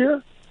last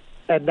year,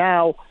 and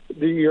now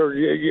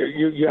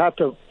you have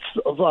to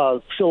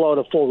fill out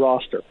a full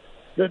roster.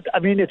 I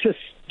mean, it's just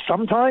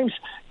sometimes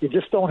you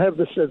just don't have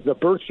this. The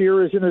birth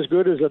year isn't as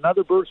good as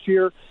another birth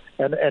year,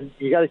 and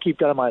you got to keep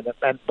that in mind.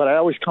 But I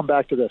always come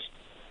back to this: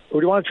 who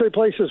do you want to trade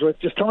places with?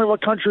 Just tell me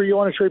what country you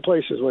want to trade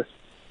places with.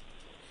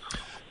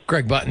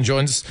 Craig Button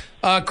joins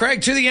us.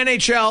 Craig, to the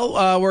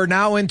NHL. We're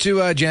now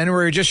into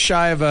January, just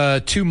shy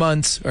of 2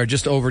 months, or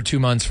just over 2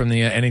 months from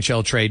the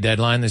NHL trade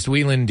deadline. This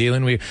wheeling and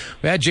dealing. We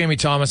had Jamie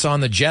Thomas on.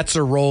 The Jets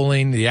are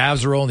rolling. The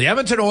Avs are rolling. The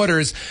Edmonton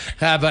Oilers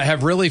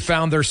have really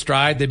found their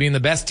stride. They've been the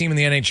best team in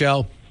the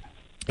NHL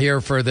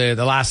here for the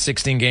last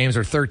 16 games.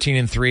 They're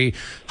 13-3,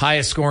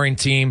 highest scoring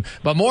team.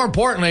 But more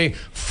importantly,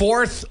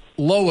 4th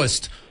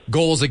lowest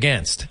goals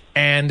against.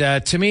 And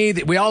to me,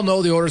 we all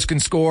know the Oilers can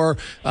score.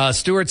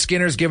 Stuart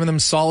Skinner's given them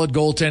solid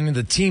goaltending.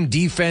 The team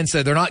defense,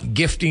 they're not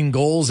gifting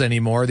goals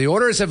anymore. The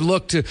Oilers have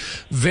looked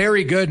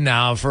very good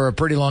now for a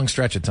pretty long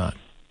stretch of time.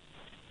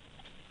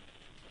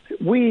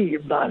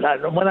 When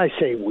I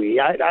say we,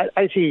 I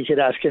think you could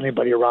ask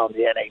anybody around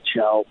the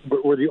NHL.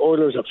 Were the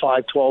Oilers a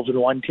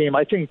 5-12-1 team?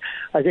 I think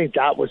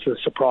that was the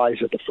surprise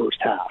at the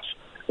first half.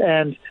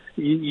 And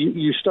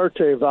you start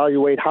to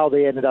evaluate how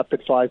they ended up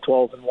at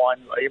 5-12-1.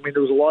 I mean,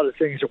 there was a lot of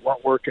things that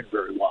weren't working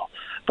very well,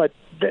 but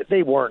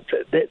they weren't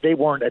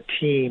a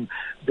team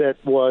that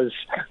was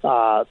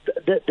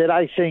that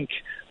I think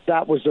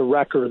that was the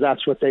record.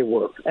 That's what they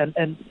were.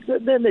 And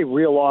then they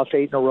reel off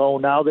 8 in a row.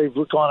 Now they've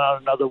gone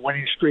on another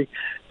winning streak.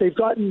 They've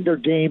gotten their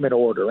game in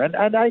order.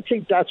 And I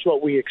think that's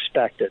what we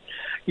expected.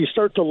 You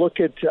start to look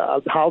at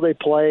how they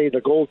play.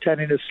 The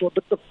goaltending is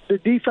but the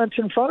defense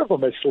in front of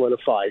them is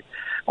solidified.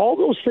 All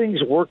those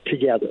things work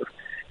together.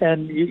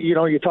 And,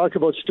 you talk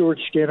about Stuart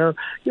Skinner.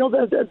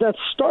 That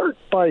start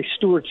by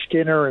Stuart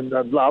Skinner and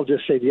I'll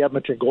just say the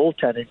Edmonton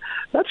goaltending,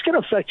 that's going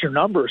to affect your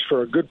numbers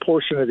for a good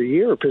portion of the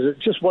year because it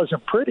just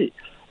wasn't pretty.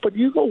 But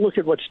you go look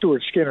at what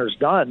Stuart Skinner's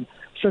done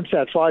since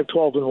that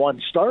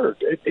 5-12-1 start.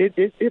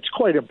 It's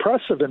quite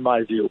impressive in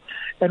my view.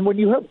 And when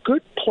you have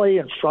good play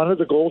in front of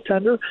the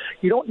goaltender,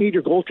 you don't need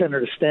your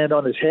goaltender to stand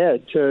on his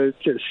head to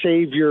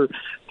save a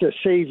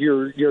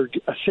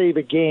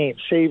game,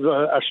 save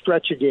a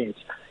stretch of games.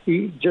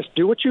 You just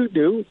do what you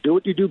do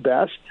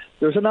best.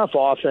 There's enough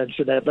offense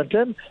in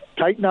Edmonton.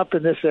 Tighten up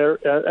in this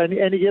area, and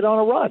you get on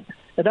a run.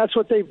 And that's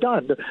what they've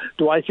done.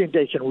 Do I think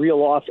they can reel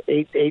off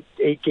eight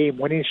game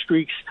winning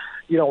streaks,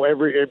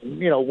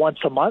 once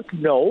a month?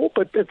 No,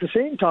 but at the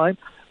same time,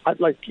 I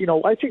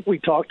think we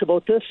talked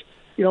about this.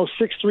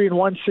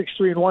 6-3-1,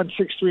 6-3-1,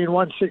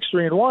 6-3-1,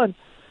 6-3-1.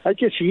 That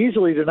gets you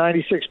easily to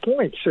 96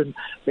 points, and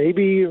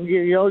maybe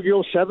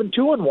you'll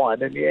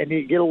 7-2-1, and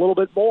you get a little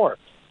bit more.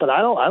 But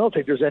I don't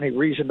think there's any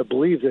reason to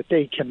believe that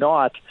they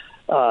cannot,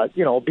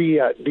 be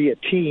a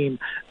team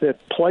that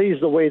plays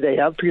the way they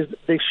have because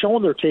they've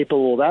shown they're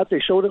capable of that. They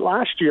showed it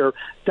last year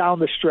down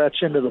the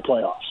stretch into the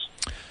playoffs.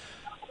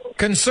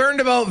 Concerned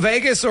about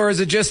Vegas, or is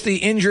it just the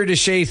injured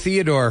Shea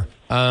Theodore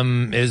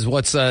is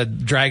what's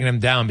dragging them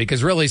down?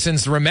 Because really,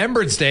 since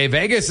Remembrance Day,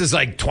 Vegas is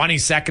like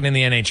 22nd in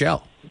the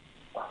NHL.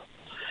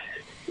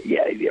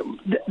 Yeah,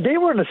 they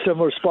were in a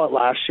similar spot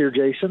last year,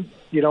 Jason.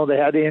 They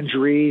had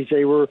injuries.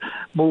 They were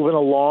moving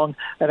along.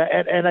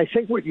 And I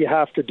think what you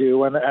have to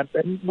do,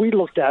 and we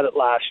looked at it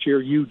last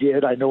year. You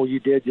did. I know you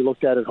did. You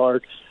looked at it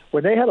hard.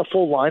 When they had a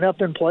full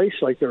lineup in place,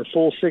 like their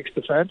full 6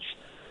 defense,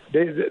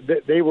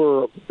 they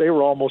were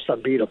almost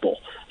unbeatable.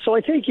 So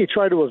I think you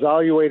try to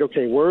evaluate,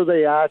 okay, where are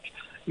they at?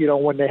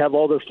 When they have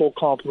all their full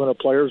complement of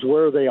players,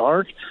 where they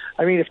aren't.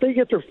 I mean, if they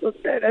get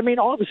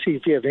obviously,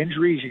 if you have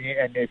injuries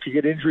and if you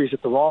get injuries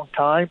at the wrong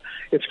time,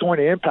 it's going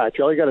to impact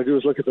you. All you got to do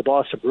is look at the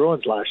Boston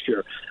Bruins last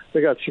year.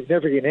 They got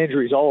significant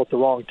injuries all at the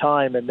wrong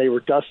time, and they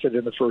were dusted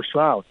in the first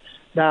round.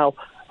 Now,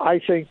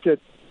 I think that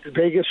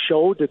Vegas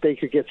showed that they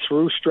could get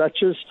through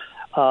stretches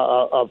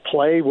of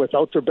play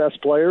without their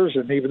best players,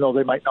 and even though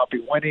they might not be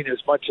winning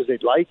as much as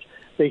they'd like,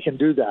 they can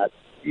do that.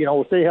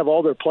 If they have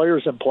all their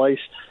players in place,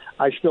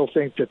 I still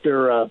think that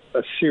they're a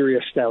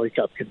serious Stanley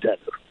Cup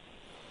contender.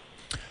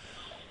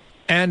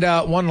 And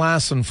one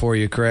last one for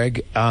you,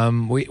 Craig.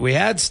 We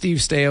had Steve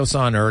Staios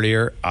on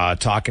earlier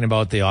talking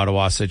about the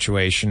Ottawa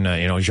situation.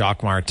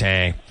 Jacques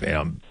Martin,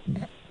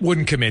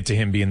 wouldn't commit to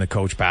him being the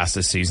coach past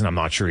this season. I'm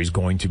not sure he's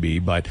going to be,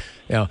 but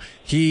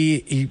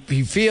he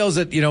feels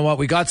that,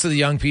 we got to the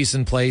young piece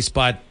in place,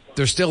 but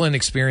they're still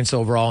inexperienced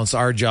overall, and it's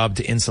our job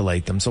to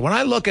insulate them. So when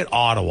I look at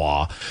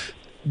Ottawa,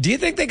 do you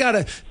think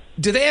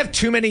do they have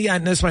too many,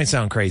 and this might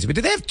sound crazy, but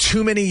do they have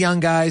too many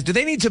young guys? Do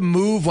they need to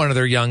move one of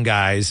their young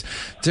guys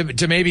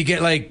to maybe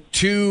get like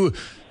two,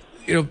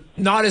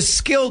 not as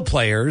skilled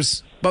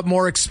players, but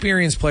more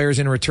experienced players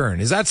in return?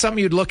 Is that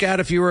something you'd look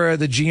at if you were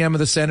the GM of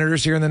the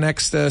Senators here in the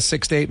next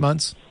 6 to 8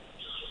 months?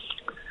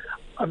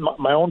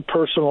 My own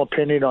personal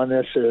opinion on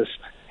this is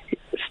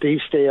Steve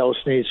Staios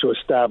needs to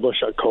establish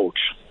a coach.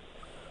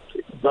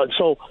 But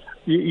so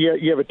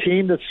you have a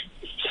team that's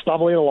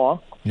stumbling along,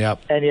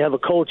 and you have a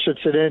coach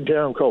that's an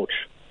interim coach.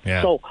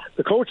 Yeah. So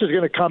the coach is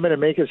going to come in and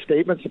make his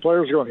statements. The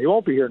players are going, he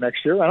won't be here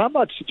next year. And I'm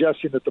not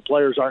suggesting that the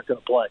players aren't going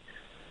to play.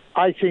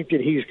 I think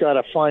that he's got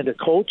to find a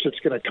coach that's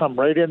going to come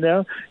right in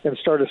there and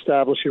start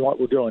establishing what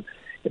we're doing.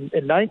 In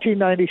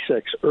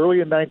 1996,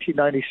 early in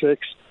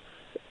 1996,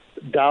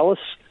 Dallas,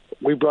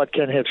 we brought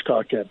Ken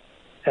Hitchcock in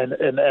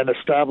and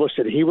established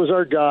that he was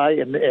our guy,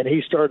 and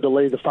he started to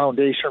lay the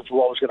foundation for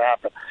what was going to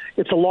happen.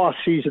 It's a lost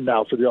season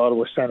now for the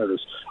Ottawa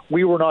Senators.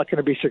 We were not going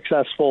to be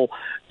successful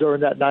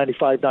during that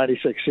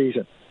 95-96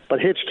 season.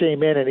 But Hitch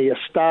came in and he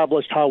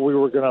established how we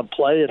were going to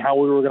play and how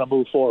we were going to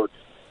move forward.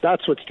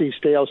 That's what Steve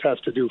Staios has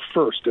to do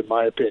first, in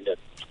my opinion.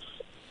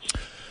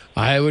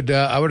 I would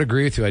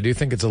agree with you. I do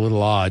think it's a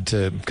little odd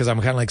because I'm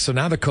kind of like, so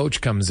now the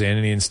coach comes in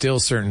and he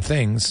instills certain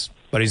things,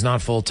 but he's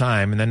not full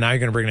time, and then now you're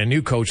going to bring in a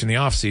new coach in the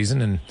off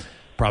season and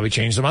probably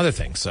change some other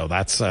things. So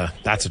that's a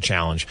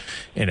challenge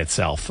in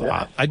itself.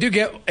 Yeah. I do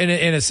get, and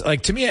it's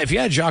like, to me, if you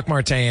had Jacques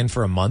Martin in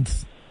for a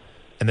month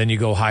and then you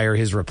go hire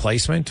his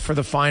replacement for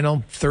the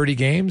final 30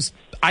 games,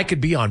 I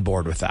could be on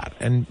board with that.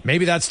 And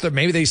maybe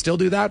maybe they still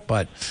do that,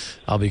 but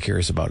I'll be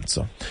curious about it.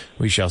 So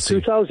we shall see.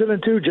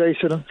 2002,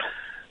 Jason,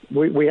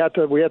 we had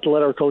to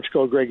let our coach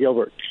go, Greg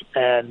Gilbert.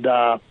 And,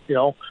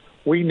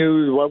 we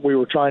knew what we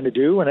were trying to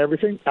do and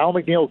everything. Al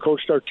McNeil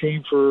coached our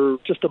team for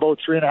just about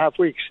 3.5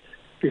 weeks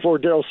before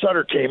Daryl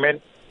Sutter came in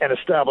and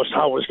established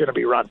how it was going to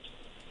be run.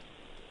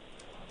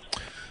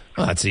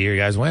 Well, that's the year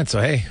you guys went,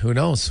 so hey, who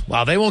knows?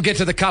 Well, they won't get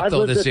to the Cup,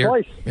 though, this year.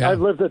 I've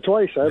lived it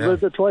twice. I've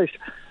lived it twice.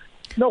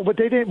 No, but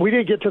we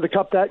didn't get to the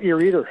Cup that year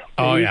either.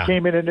 He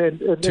came in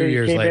and 2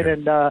 years later.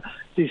 in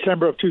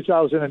December of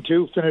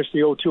 2002, finished the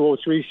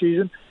 02-03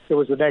 season. It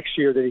was the next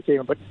year that he came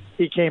in, but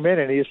he came in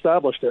and he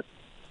established it.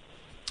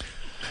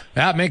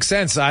 That makes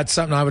sense. That's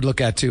something I would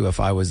look at, too, if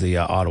I was the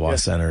Ottawa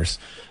Senators.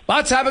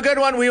 Let's have a good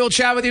one. We will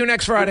chat with you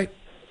next Friday.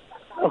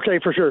 Okay,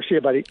 for sure. See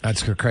you, buddy.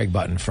 That's Craig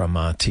Button from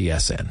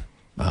TSN.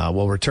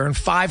 We'll return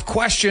 5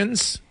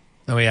 questions.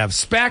 Then we have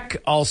Spec.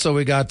 Also,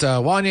 we got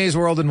Wanye's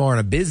World and more on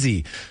a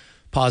busy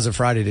Positive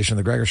Friday edition of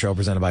the Gregor Show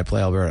presented by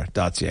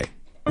PlayAlberta.ca.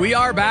 We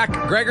are back.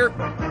 Gregor,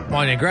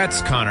 Wanye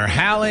Gretz, Connor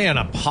Halley, and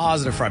a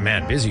Positive Friday.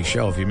 Man, busy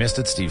show. If you missed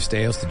it, Steve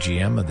Staios, the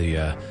GM of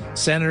the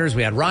Senators.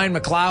 We had Ryan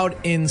McLeod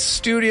in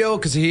studio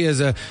because he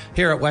is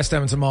here at West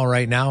Edmonton Mall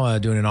right now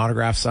doing an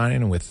autograph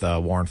signing with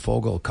Warren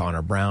Fogle,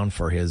 Connor Brown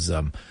for his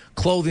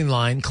clothing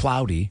line,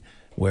 Cloudy,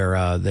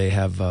 where they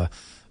have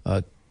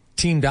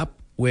teamed up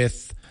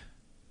with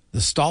the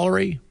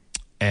Stollery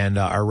and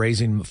are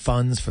raising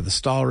funds for the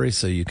Stollery,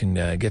 so you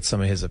can get some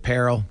of his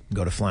apparel.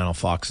 Go to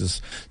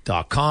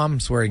flannelfoxes.com.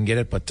 That's where you can get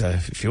it. But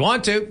if you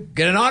want to,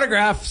 get an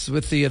autograph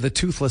with the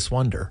Toothless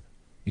Wonder.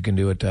 You can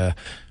do it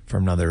for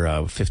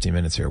another 15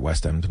 minutes here at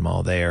West Edmonton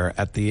Mall. There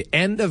at the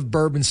end of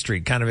Bourbon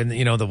Street, kind of in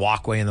the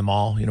walkway in the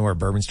mall. You know where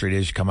Bourbon Street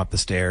is. You come up the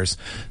stairs.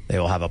 They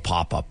will have a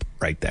pop-up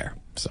right there.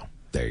 So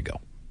there you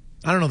go.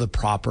 I don't know the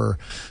proper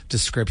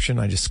description.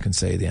 I just can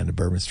say the end of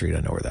Bourbon Street.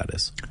 I know where that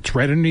is. It's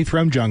right underneath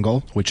Rum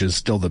Jungle, which is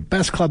still the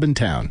best club in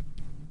town.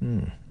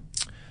 I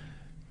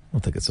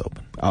don't think it's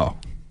open. Oh,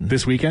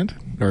 this weekend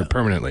or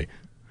permanently?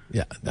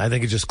 Yeah, I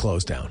think it just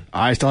closed down.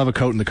 I still have a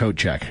coat in the coat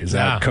check. Is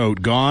that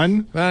coat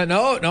gone?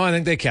 No, I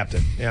think they kept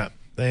it. Yeah, I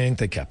think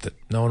they kept it.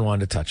 No one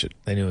wanted to touch it.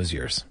 They knew it was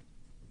yours.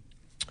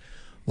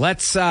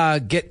 Let's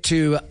get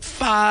to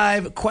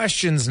 5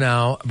 questions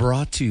now,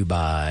 brought to you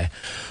by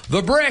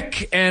The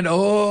Brick. And,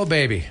 oh,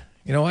 baby,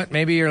 you know what?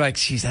 Maybe you're like,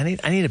 geez, I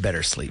need a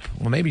better sleep.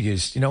 Well, maybe you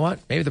know what?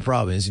 Maybe the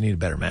problem is you need a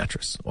better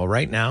mattress. Well,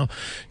 right now,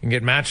 you can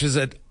get mattresses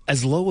at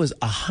as low as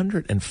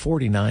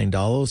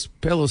 $149.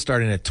 Pillows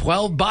starting at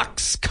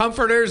 $12.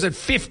 Comforters at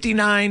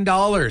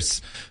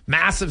 $59.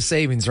 Massive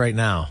savings right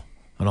now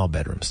on all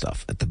bedroom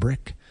stuff at The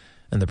Brick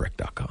and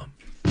thebrick.com.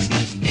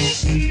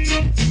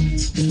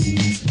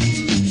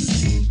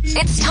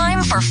 It's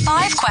time for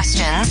 5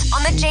 questions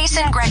on the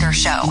Jason Gregor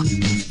Show.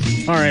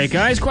 All right,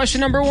 guys,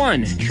 question number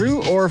 1.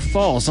 True or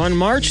false? On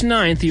March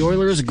 9th, the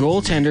Oilers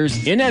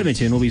goaltenders in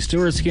Edmonton will be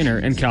Stuart Skinner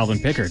and Calvin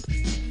Pickard.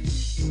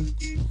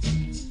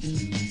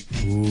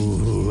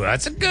 Ooh,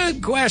 that's a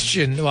good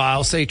question. Well,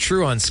 I'll say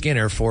true on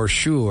Skinner for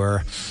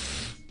sure.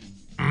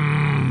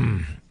 I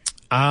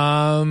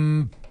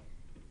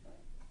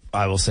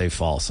will say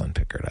false on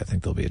Pickard. I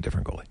think there'll be a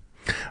different goalie.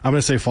 I'm going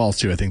to say false,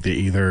 too. I think they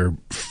either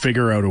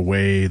figure out a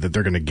way that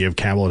they're going to give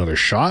Campbell another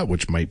shot,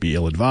 which might be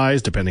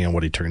ill-advised, depending on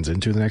what he turns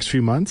into the next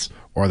few months,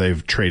 or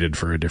they've traded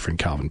for a different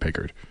Calvin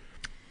Pickard.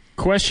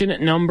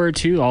 Question number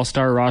 2.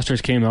 All-star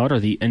rosters came out, or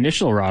the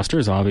initial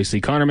rosters.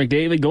 Obviously, Connor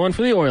McDavid going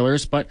for the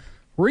Oilers, but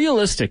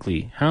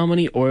realistically, how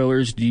many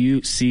Oilers do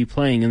you see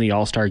playing in the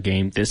All-Star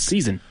game this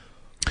season?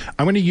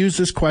 I'm going to use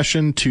this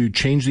question to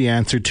change the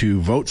answer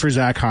to vote for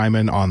Zach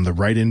Hyman on the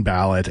write-in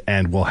ballot,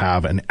 and we'll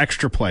have an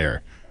extra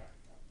player.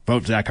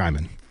 Vote Zach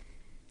Hyman.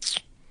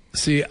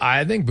 See,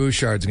 I think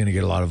Bouchard's going to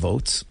get a lot of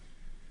votes.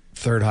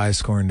 Third highest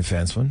scoring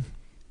defenseman.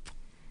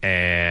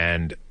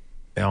 And,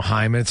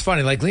 Hyman, it's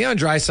funny. Like, Leon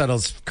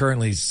Draisaitl's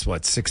currently,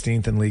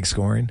 16th in league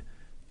scoring.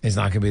 He's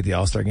not going to be at the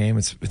All-Star game.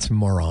 It's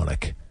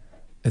moronic.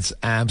 It's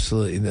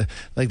absolutely,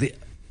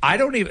 I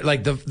don't even,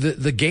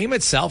 the game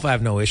itself I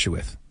have no issue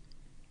with.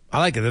 I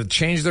like it. The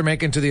change they're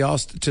making to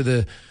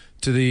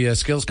the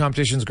skills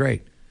competition is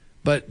great.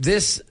 But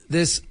this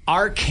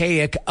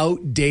archaic,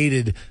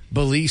 outdated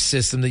belief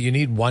system that you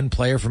need one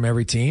player from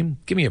every team,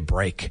 give me a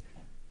break.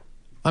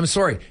 I'm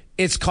sorry.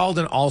 It's called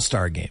an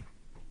all-star game.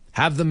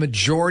 Have the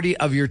majority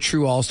of your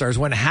true all-stars.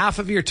 When half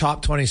of your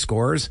top 20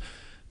 scorers,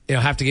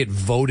 have to get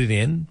voted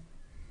in.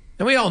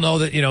 And we all know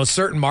that,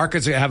 certain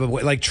markets have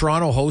like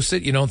Toronto hosts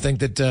it. You don't think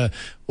that,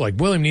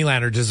 William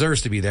Nylander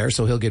deserves to be there,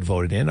 so he'll get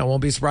voted in. I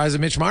won't be surprised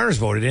if Mitch Marner's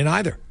voted in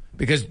either,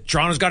 because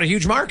Toronto's got a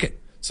huge market.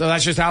 So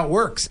that's just how it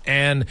works.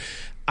 And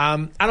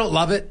I don't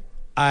love it.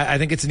 I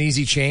think it's an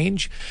easy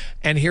change.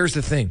 And here's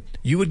the thing.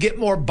 You would get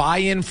more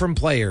buy-in from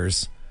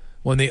players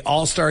when the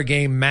All-Star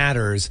game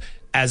matters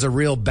as a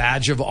real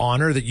badge of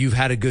honor that you've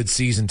had a good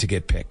season to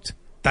get picked.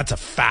 That's a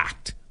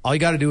fact. All you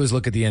got to do is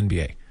look at the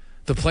NBA.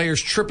 The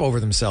players trip over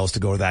themselves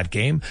to go to that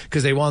game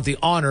because they want the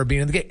honor of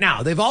being in the game.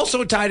 Now, they've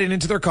also tied it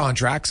into their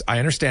contracts. I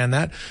understand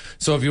that.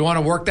 So if you want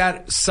to work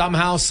that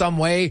somehow, some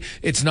way,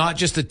 it's not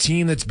just a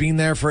team that's been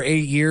there for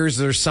 8 years.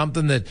 There's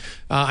something that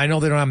I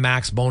know they don't have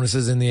max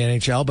bonuses in the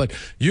NHL, but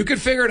you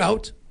could figure it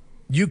out.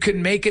 You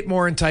can make it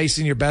more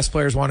enticing. Your best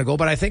players want to go.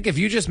 But I think if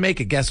you just make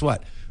it, guess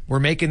what?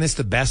 We're making this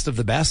the best of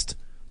the best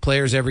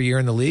players every year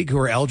in the league who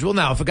are eligible.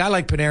 Now, if a guy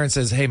like Panarin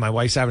says, hey, my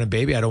wife's having a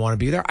baby, I don't want to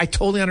be there, I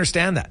totally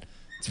understand that.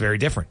 It's very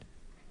different.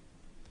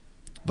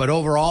 But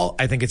overall,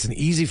 I think it's an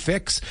easy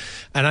fix.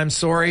 And I'm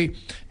sorry,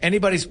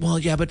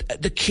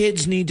 but the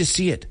kids need to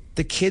see it.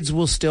 The kids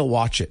will still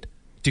watch it.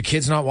 Do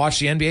kids not watch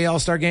the NBA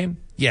All-Star game?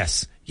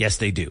 Yes. Yes,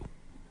 they do.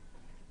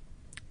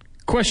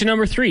 Question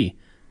number 3.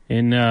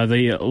 In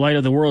the light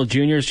of the World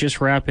Juniors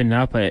just wrapping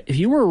up, if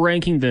you were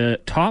ranking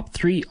the top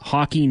 3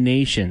 hockey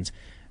nations,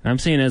 and I'm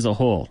saying as a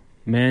whole,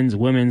 men's,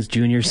 women's,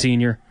 junior,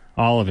 senior,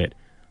 all of it,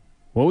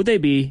 what would they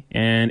be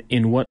and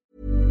in what?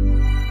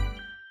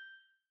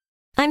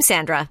 I'm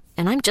Sandra,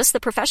 and I'm just the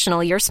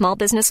professional your small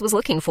business was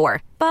looking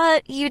for.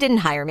 But you didn't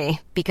hire me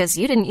because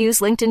you didn't use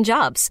LinkedIn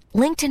Jobs.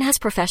 LinkedIn has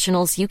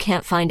professionals you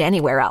can't find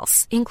anywhere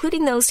else,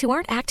 including those who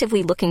aren't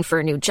actively looking for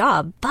a new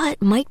job,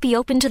 but might be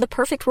open to the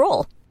perfect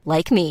role,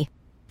 like me.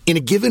 In a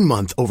given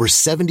month, over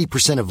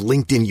 70% of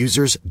LinkedIn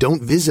users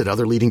don't visit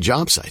other leading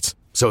job sites.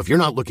 So if you're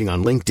not looking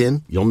on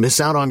LinkedIn, you'll miss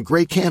out on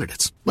great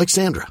candidates like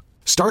Sandra.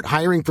 Start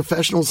hiring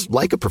professionals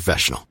like a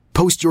professional.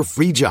 Post your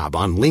free job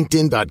on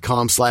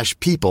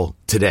linkedin.com/people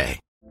today.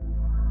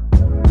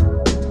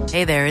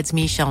 Hey there, it's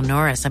Michelle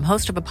Norris. I'm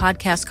host of a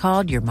podcast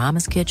called Your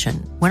Mama's Kitchen.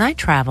 When I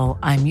travel,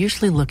 I'm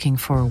usually looking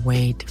for a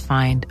way to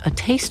find a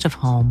taste of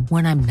home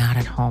when I'm not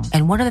at home.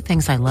 And one of the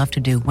things I love to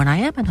do when I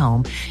am at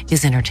home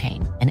is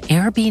entertain. And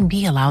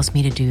Airbnb allows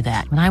me to do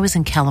that. When I was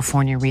in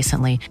California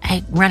recently,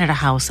 I rented a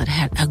house that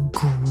had a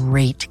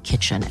great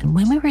kitchen. And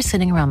when we were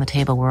sitting around the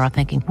table, we were all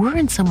thinking, we're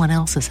in someone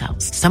else's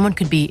house. Someone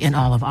could be in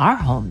all of our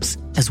homes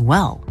as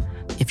well.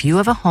 If you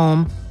have a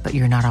home, but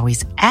you're not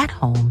always at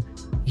home,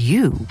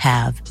 you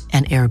have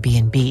an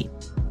Airbnb.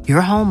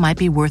 Your home might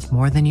be worth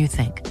more than you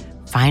think.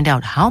 Find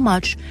out how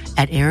much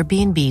at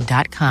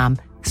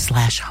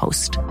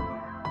airbnb.com/host.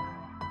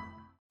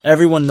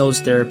 Everyone knows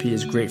therapy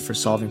is great for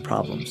solving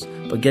problems,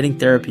 but getting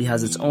therapy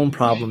has its own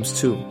problems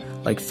too,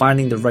 like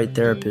finding the right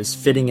therapist,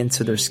 fitting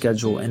into their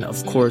schedule, and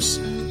of course,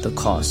 the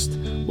cost.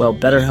 Well,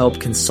 BetterHelp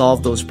can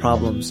solve those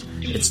problems.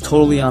 It's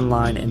totally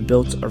online and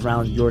built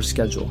around your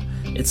schedule.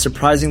 It's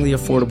surprisingly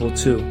affordable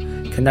too.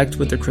 Connect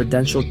with a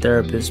credentialed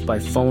therapist by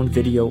phone,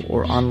 video,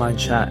 or online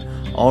chat,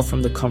 all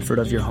from the comfort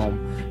of your home.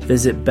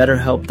 Visit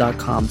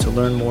BetterHelp.com to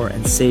learn more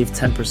and save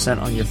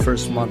 10% on your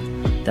first month.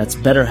 That's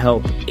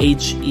BetterHelp,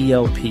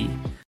 H-E-L-P.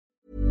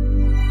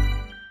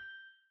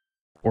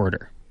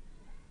 Order.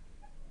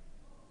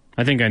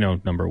 I think I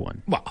know number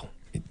 1. Wow.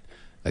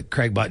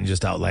 Craig Button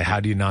just outlined, how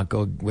do you not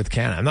go with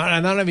Canada?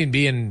 I'm not even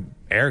being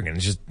arrogant.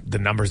 It's just the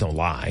numbers don't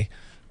lie.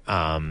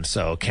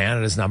 So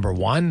Canada's number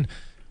 1.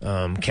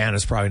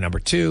 Canada's probably number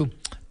 2.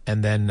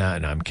 And then, no,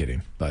 I'm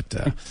kidding. But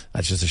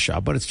that's just a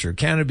shot. But it's true.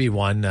 Canada would be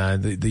 1.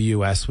 The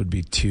U.S. would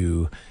be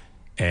 2.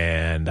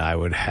 And I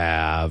would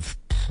have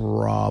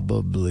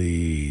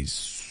probably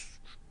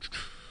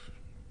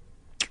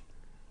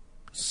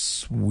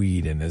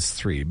Sweden as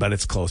 3. But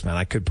it's close, man.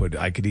 I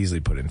could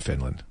easily put in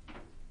Finland.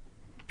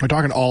 We're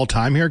talking all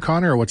time here,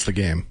 Connor, or what's the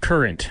game?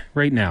 Current,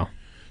 right now.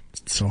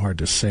 It's so hard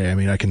to say. I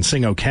mean, I can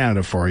sing "O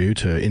Canada" for you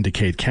to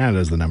indicate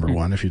Canada's the number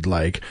one if you'd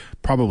like.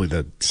 Probably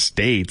the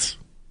States.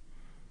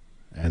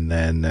 And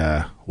then,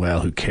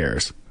 well, who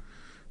cares?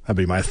 That'd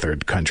be my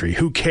third country.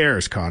 Who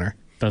cares, Connor?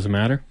 Doesn't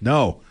matter?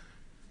 No.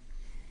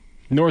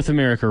 North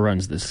America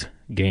runs this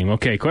game.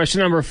 Okay,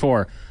 question number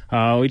 4.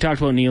 We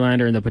talked about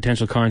Nylander and the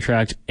potential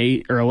contract,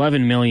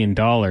 $11 million.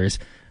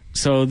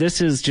 So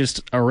this is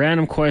just a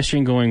random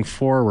question going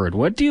forward.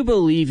 What do you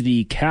believe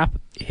the cap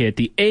hit,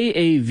 the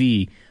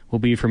AAV, will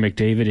be for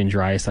McDavid and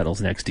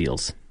Draisaitl's next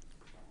deals?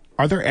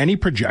 Are there any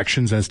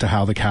projections as to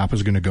how the cap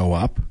is going to go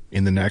up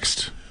in the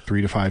next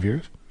 3 to 5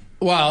 years?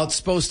 Well, it's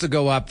supposed to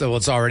go up, though.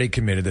 It's already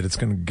committed that it's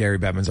going to, Gary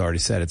Bettman's already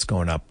said it's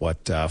going up,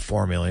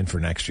 $4 million for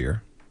next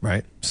year,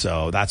 right?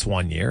 So that's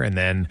 1 year. And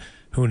then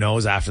who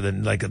knows after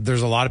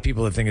there's a lot of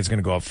people that think it's going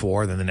to go up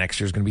 4, then the next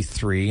year is going to be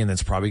 3, and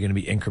it's probably going to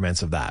be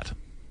increments of that.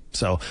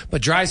 So,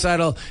 but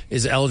Draisaitl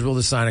is eligible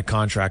to sign a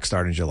contract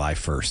starting July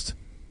 1st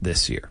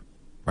this year,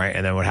 right?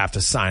 And then would have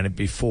to sign it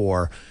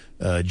before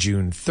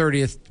June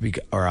 30th,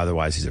 or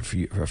otherwise he's a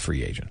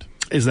free agent.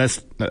 I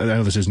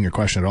know this isn't your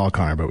question at all,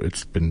 Connor, but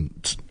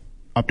it's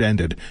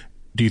upended.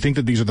 Do you think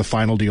that these are the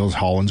final deals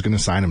Holland's going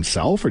to sign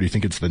himself, or do you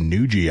think it's the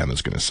new GM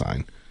that's going to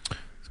sign?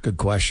 It's a good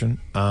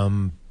question.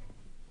 I've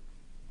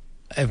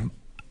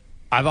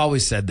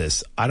always said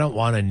this. I don't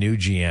want a new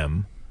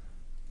GM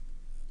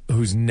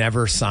who's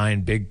never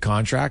signed big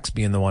contracts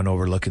being the one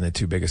overlooking the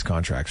 2 biggest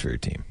contracts for your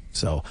team.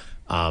 So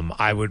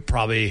I would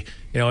probably,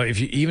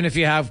 even if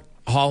you have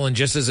Holland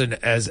just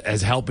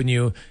as helping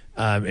you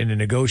in a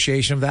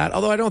negotiation of that,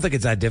 although I don't think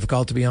it's that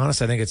difficult, to be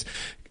honest. I think it's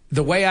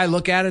the way I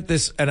look at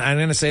it, and I'm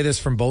going to say this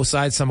from both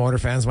sides. Some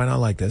Oilers fans might not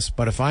like this,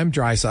 but if I'm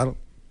Draisaitl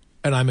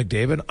and I'm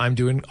McDavid, I'm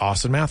doing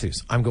Auston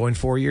Matthews. I'm going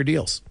 4-year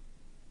deals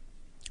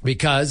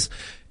because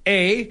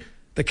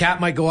the cap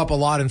might go up a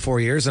lot in 4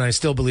 years, and I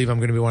still believe I'm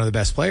going to be one of the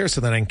best players,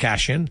 so then I can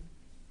cash in.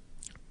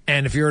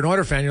 And if you're an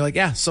Oilers fan, you're like,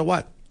 yeah, so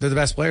what? They're the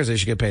best players. They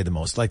should get paid the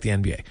most, like the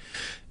NBA.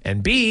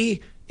 And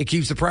B, it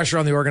keeps the pressure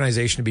on the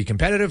organization to be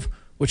competitive,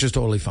 which is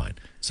totally fine.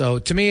 So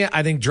to me,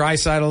 I think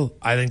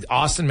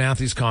Auston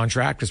Matthews'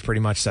 contract has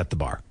pretty much set the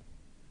bar,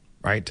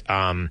 right?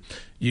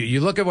 You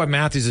look at what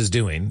Matthews is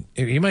doing.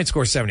 He might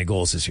score 70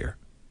 goals this year.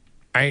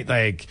 Right?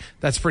 Like,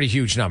 that's pretty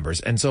huge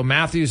numbers. And so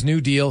Matthews' new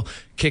deal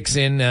kicks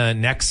in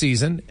next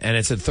season, and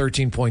it's at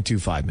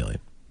 $13.25 million.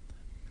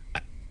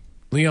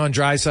 Leon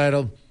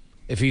Draisaitl,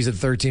 if he's at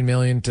 $13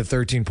 million to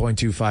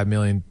 $13.25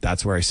 million,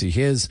 that's where I see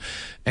his.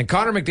 And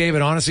Connor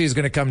McDavid, honestly, is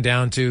going to come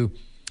down to,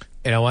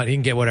 you know what, he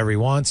can get whatever he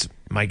wants.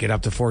 Might get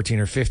up to 14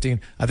 or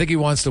 15. I think he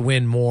wants to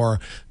win more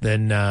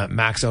than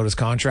max out his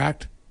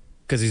contract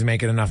because he's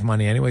making enough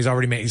money anyway. He's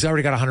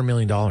already got $100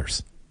 million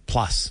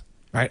plus,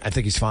 right? I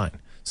think he's fine.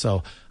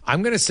 So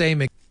I'm going to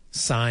say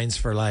signs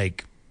for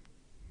like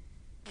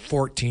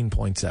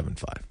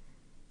 14.75.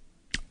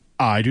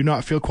 I do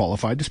not feel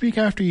qualified to speak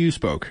after you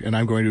spoke, and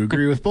I'm going to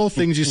agree with both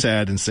things you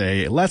said and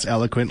say less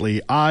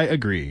eloquently, I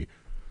agree.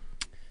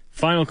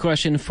 Final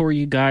question for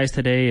you guys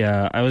today.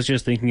 I was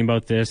just thinking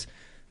about this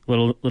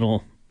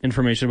little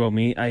information about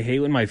me. I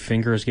hate when my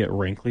fingers get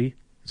wrinkly.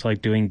 It's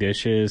like doing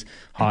dishes,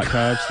 hot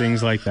tubs,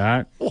 things like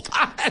that. What?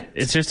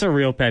 It's just a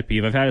real pet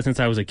peeve. I've had it since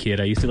I was a kid.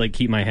 I used to like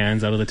keep my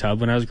hands out of the tub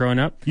when I was growing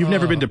up. You've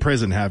never been to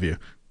prison, have you?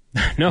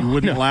 No. You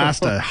wouldn't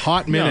last a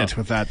hot minute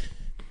with that.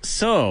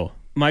 So,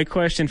 my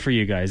question for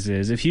you guys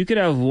is, if you could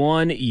have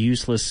one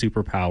useless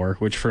superpower,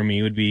 which for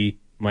me would be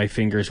my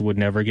fingers would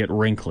never get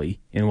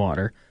wrinkly in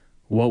water,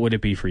 what would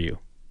it be for you?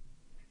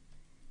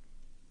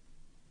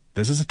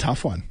 This is a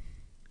tough one.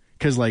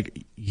 Because,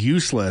 like,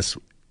 useless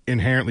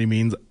inherently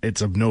means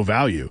it's of no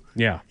value.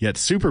 Yeah. Yet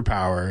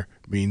superpower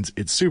means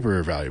it's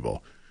super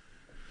valuable.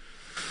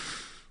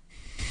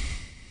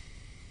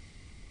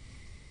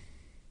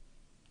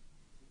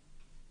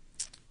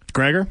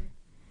 Gregor,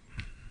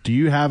 do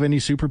you have any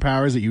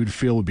superpowers that you would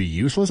feel would be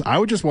useless? I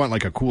would just want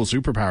like a cool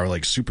superpower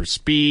like super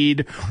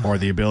speed or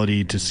the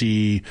ability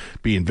to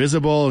be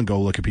invisible and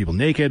go look at people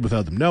naked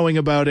without them knowing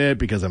about it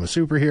because I'm a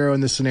superhero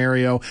in this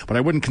scenario. But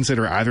I wouldn't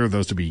consider either of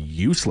those to be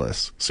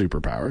useless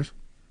superpowers.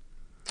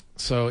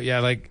 So, yeah,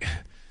 like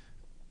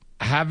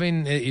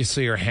having it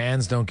so your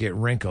hands don't get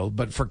wrinkled.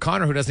 But for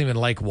Connor, who doesn't even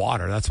like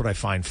water, that's what I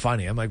find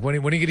funny. I'm like, when are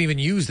you going to even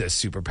use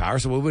this superpower?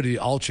 So what would be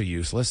ultra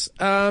useless?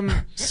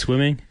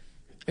 Swimming,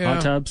 yeah.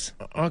 hot tubs.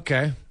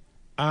 Okay.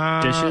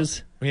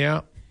 Dishes.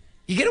 Yeah.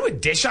 You get it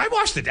with dish. I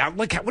washed it out.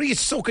 Like, what are you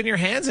soaking your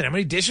hands in? How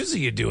many dishes are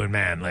you doing,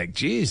 man? Like,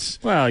 geez.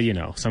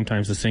 Well,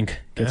 sometimes the sink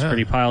gets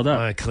pretty piled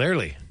up.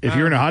 Clearly. If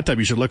you're in a hot tub,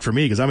 you should look for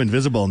me because I'm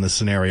invisible in this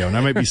scenario, and I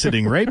might be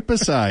sitting right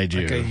beside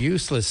you. Like a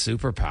useless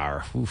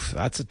superpower. Oof,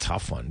 that's a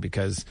tough one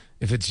because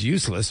if it's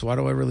useless, why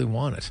do I really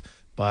want it?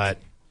 But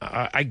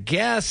I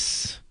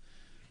guess,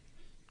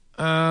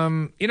 you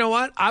know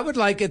what? I would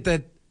like it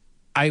that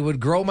I would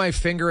grow my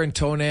finger and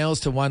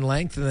toenails to one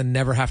length and then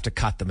never have to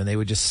cut them, and they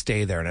would just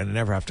stay there, and I'd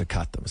never have to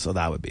cut them. So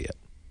that would be it.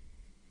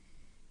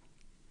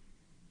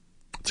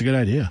 It's a good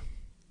idea.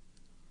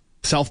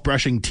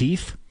 Self-brushing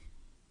teeth?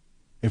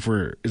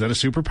 Is that a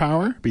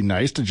superpower? Be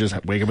nice to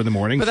just wake up in the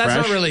morning. But that's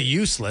fresh? not really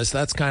useless.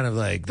 That's kind of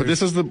like. But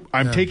this is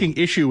I'm taking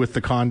issue with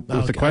the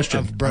question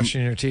of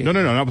brushing your teeth. No,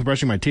 not with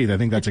brushing my teeth. I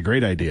think that's a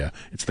great idea.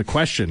 It's the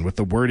question with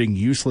the wording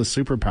 "useless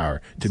superpower."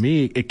 To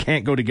me, it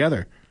can't go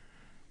together.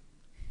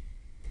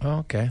 Oh,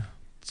 okay,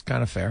 it's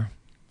kind of fair.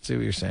 See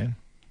what you're saying,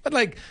 but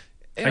like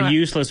a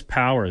useless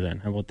power. Then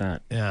how about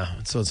that?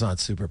 Yeah, so it's not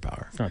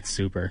superpower. It's not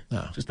super.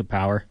 No, just a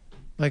power.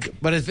 Like,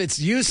 but if it's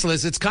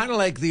useless, it's kind of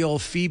like the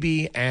old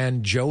Phoebe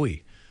and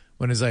Joey.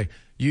 When it's like,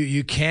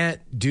 you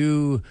can't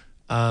do,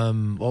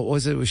 what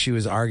was it? She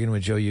was arguing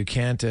with Joe. You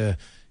can't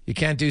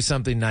do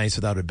something nice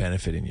without it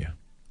benefiting you,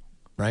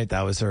 right?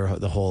 That was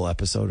the whole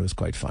episode. It was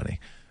quite funny,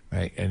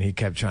 right? And he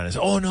kept trying to say,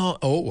 oh no,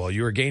 well,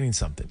 you were gaining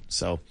something.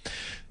 So,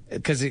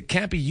 because it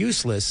can't be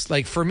useless.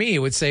 Like for me, it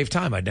would save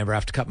time. I'd never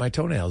have to cut my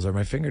toenails or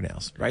my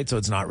fingernails, right? So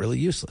it's not really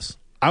useless.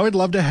 I would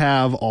love to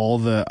have all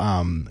the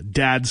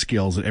dad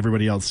skills that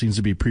everybody else seems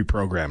to be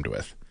pre-programmed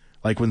with.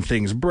 Like when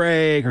things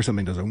break or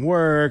something doesn't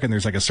work and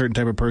there's like a certain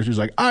type of person who's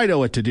like, I know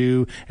what to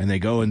do. And they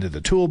go into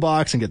the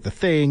toolbox and get the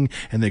thing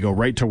and they go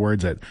right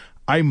towards it.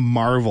 I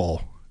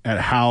marvel at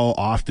how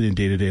often in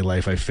day-to-day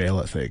life I fail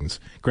at things.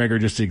 Gregor,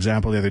 just the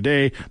example the other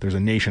day, there's a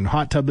Nation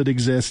hot tub that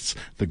exists.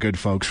 The good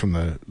folks from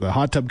the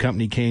hot tub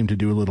company came to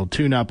do a little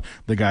tune-up.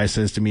 The guy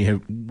says to me, hey,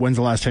 when's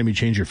the last time you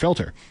changed your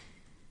filter?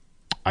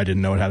 I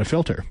didn't know it had a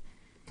filter.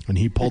 And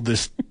he pulled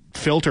this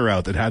filter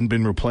out that hadn't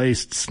been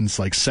replaced since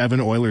like 7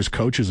 Oilers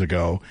coaches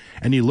ago.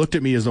 And he looked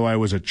at me as though I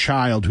was a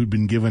child who'd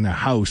been given a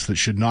house that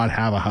should not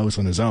have a house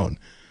on his own.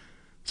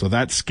 So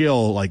that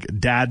skill, like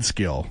dad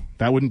skill,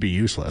 that wouldn't be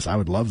useless. I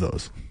would love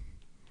those.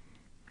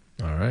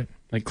 All right.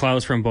 Like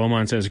Klaus from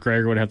Beaumont says,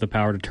 Gregor would have the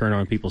power to turn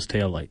on people's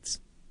taillights.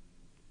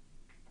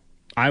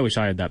 I wish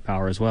I had that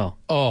power as well.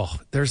 Oh,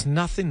 there's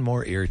nothing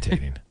more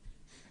irritating.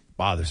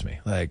 Bothers me.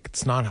 Like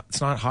it's not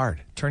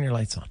hard. Turn your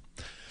lights on.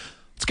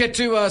 Let's get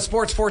to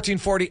Sports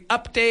 1440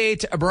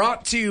 update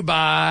brought to you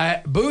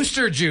by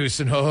Booster Juice.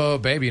 And oh,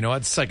 baby, you know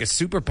what? It's like a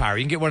superpower.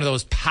 You can get one of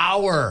those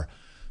power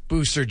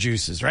booster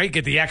juices, right?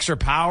 Get the extra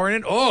power in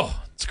it.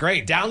 Oh, it's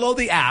great. Download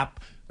the app.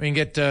 You can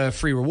get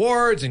free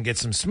rewards and get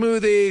some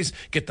smoothies.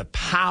 Get the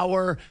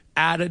power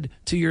added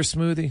to your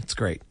smoothie. It's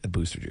great at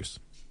Booster Juice.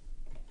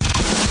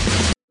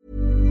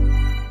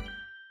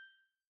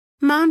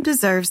 Mom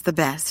deserves the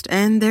best,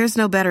 and there's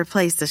no better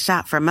place to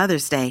shop for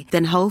Mother's Day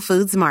than Whole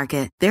Foods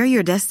Market. They're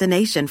your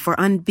destination for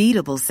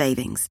unbeatable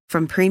savings,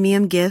 from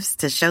premium gifts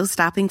to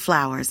show-stopping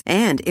flowers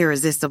and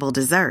irresistible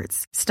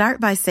desserts. Start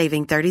by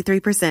saving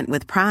 33%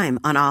 with Prime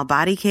on all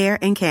body care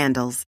and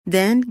candles.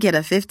 Then get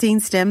a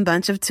 15-stem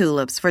bunch of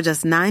tulips for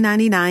just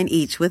 $9.99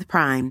 each with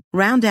Prime.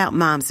 Round out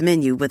Mom's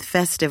menu with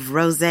festive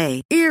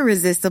rosé,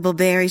 irresistible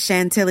berry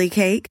chantilly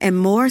cake, and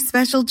more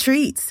special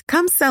treats.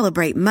 Come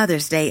celebrate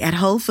Mother's Day at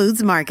Whole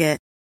Foods Market.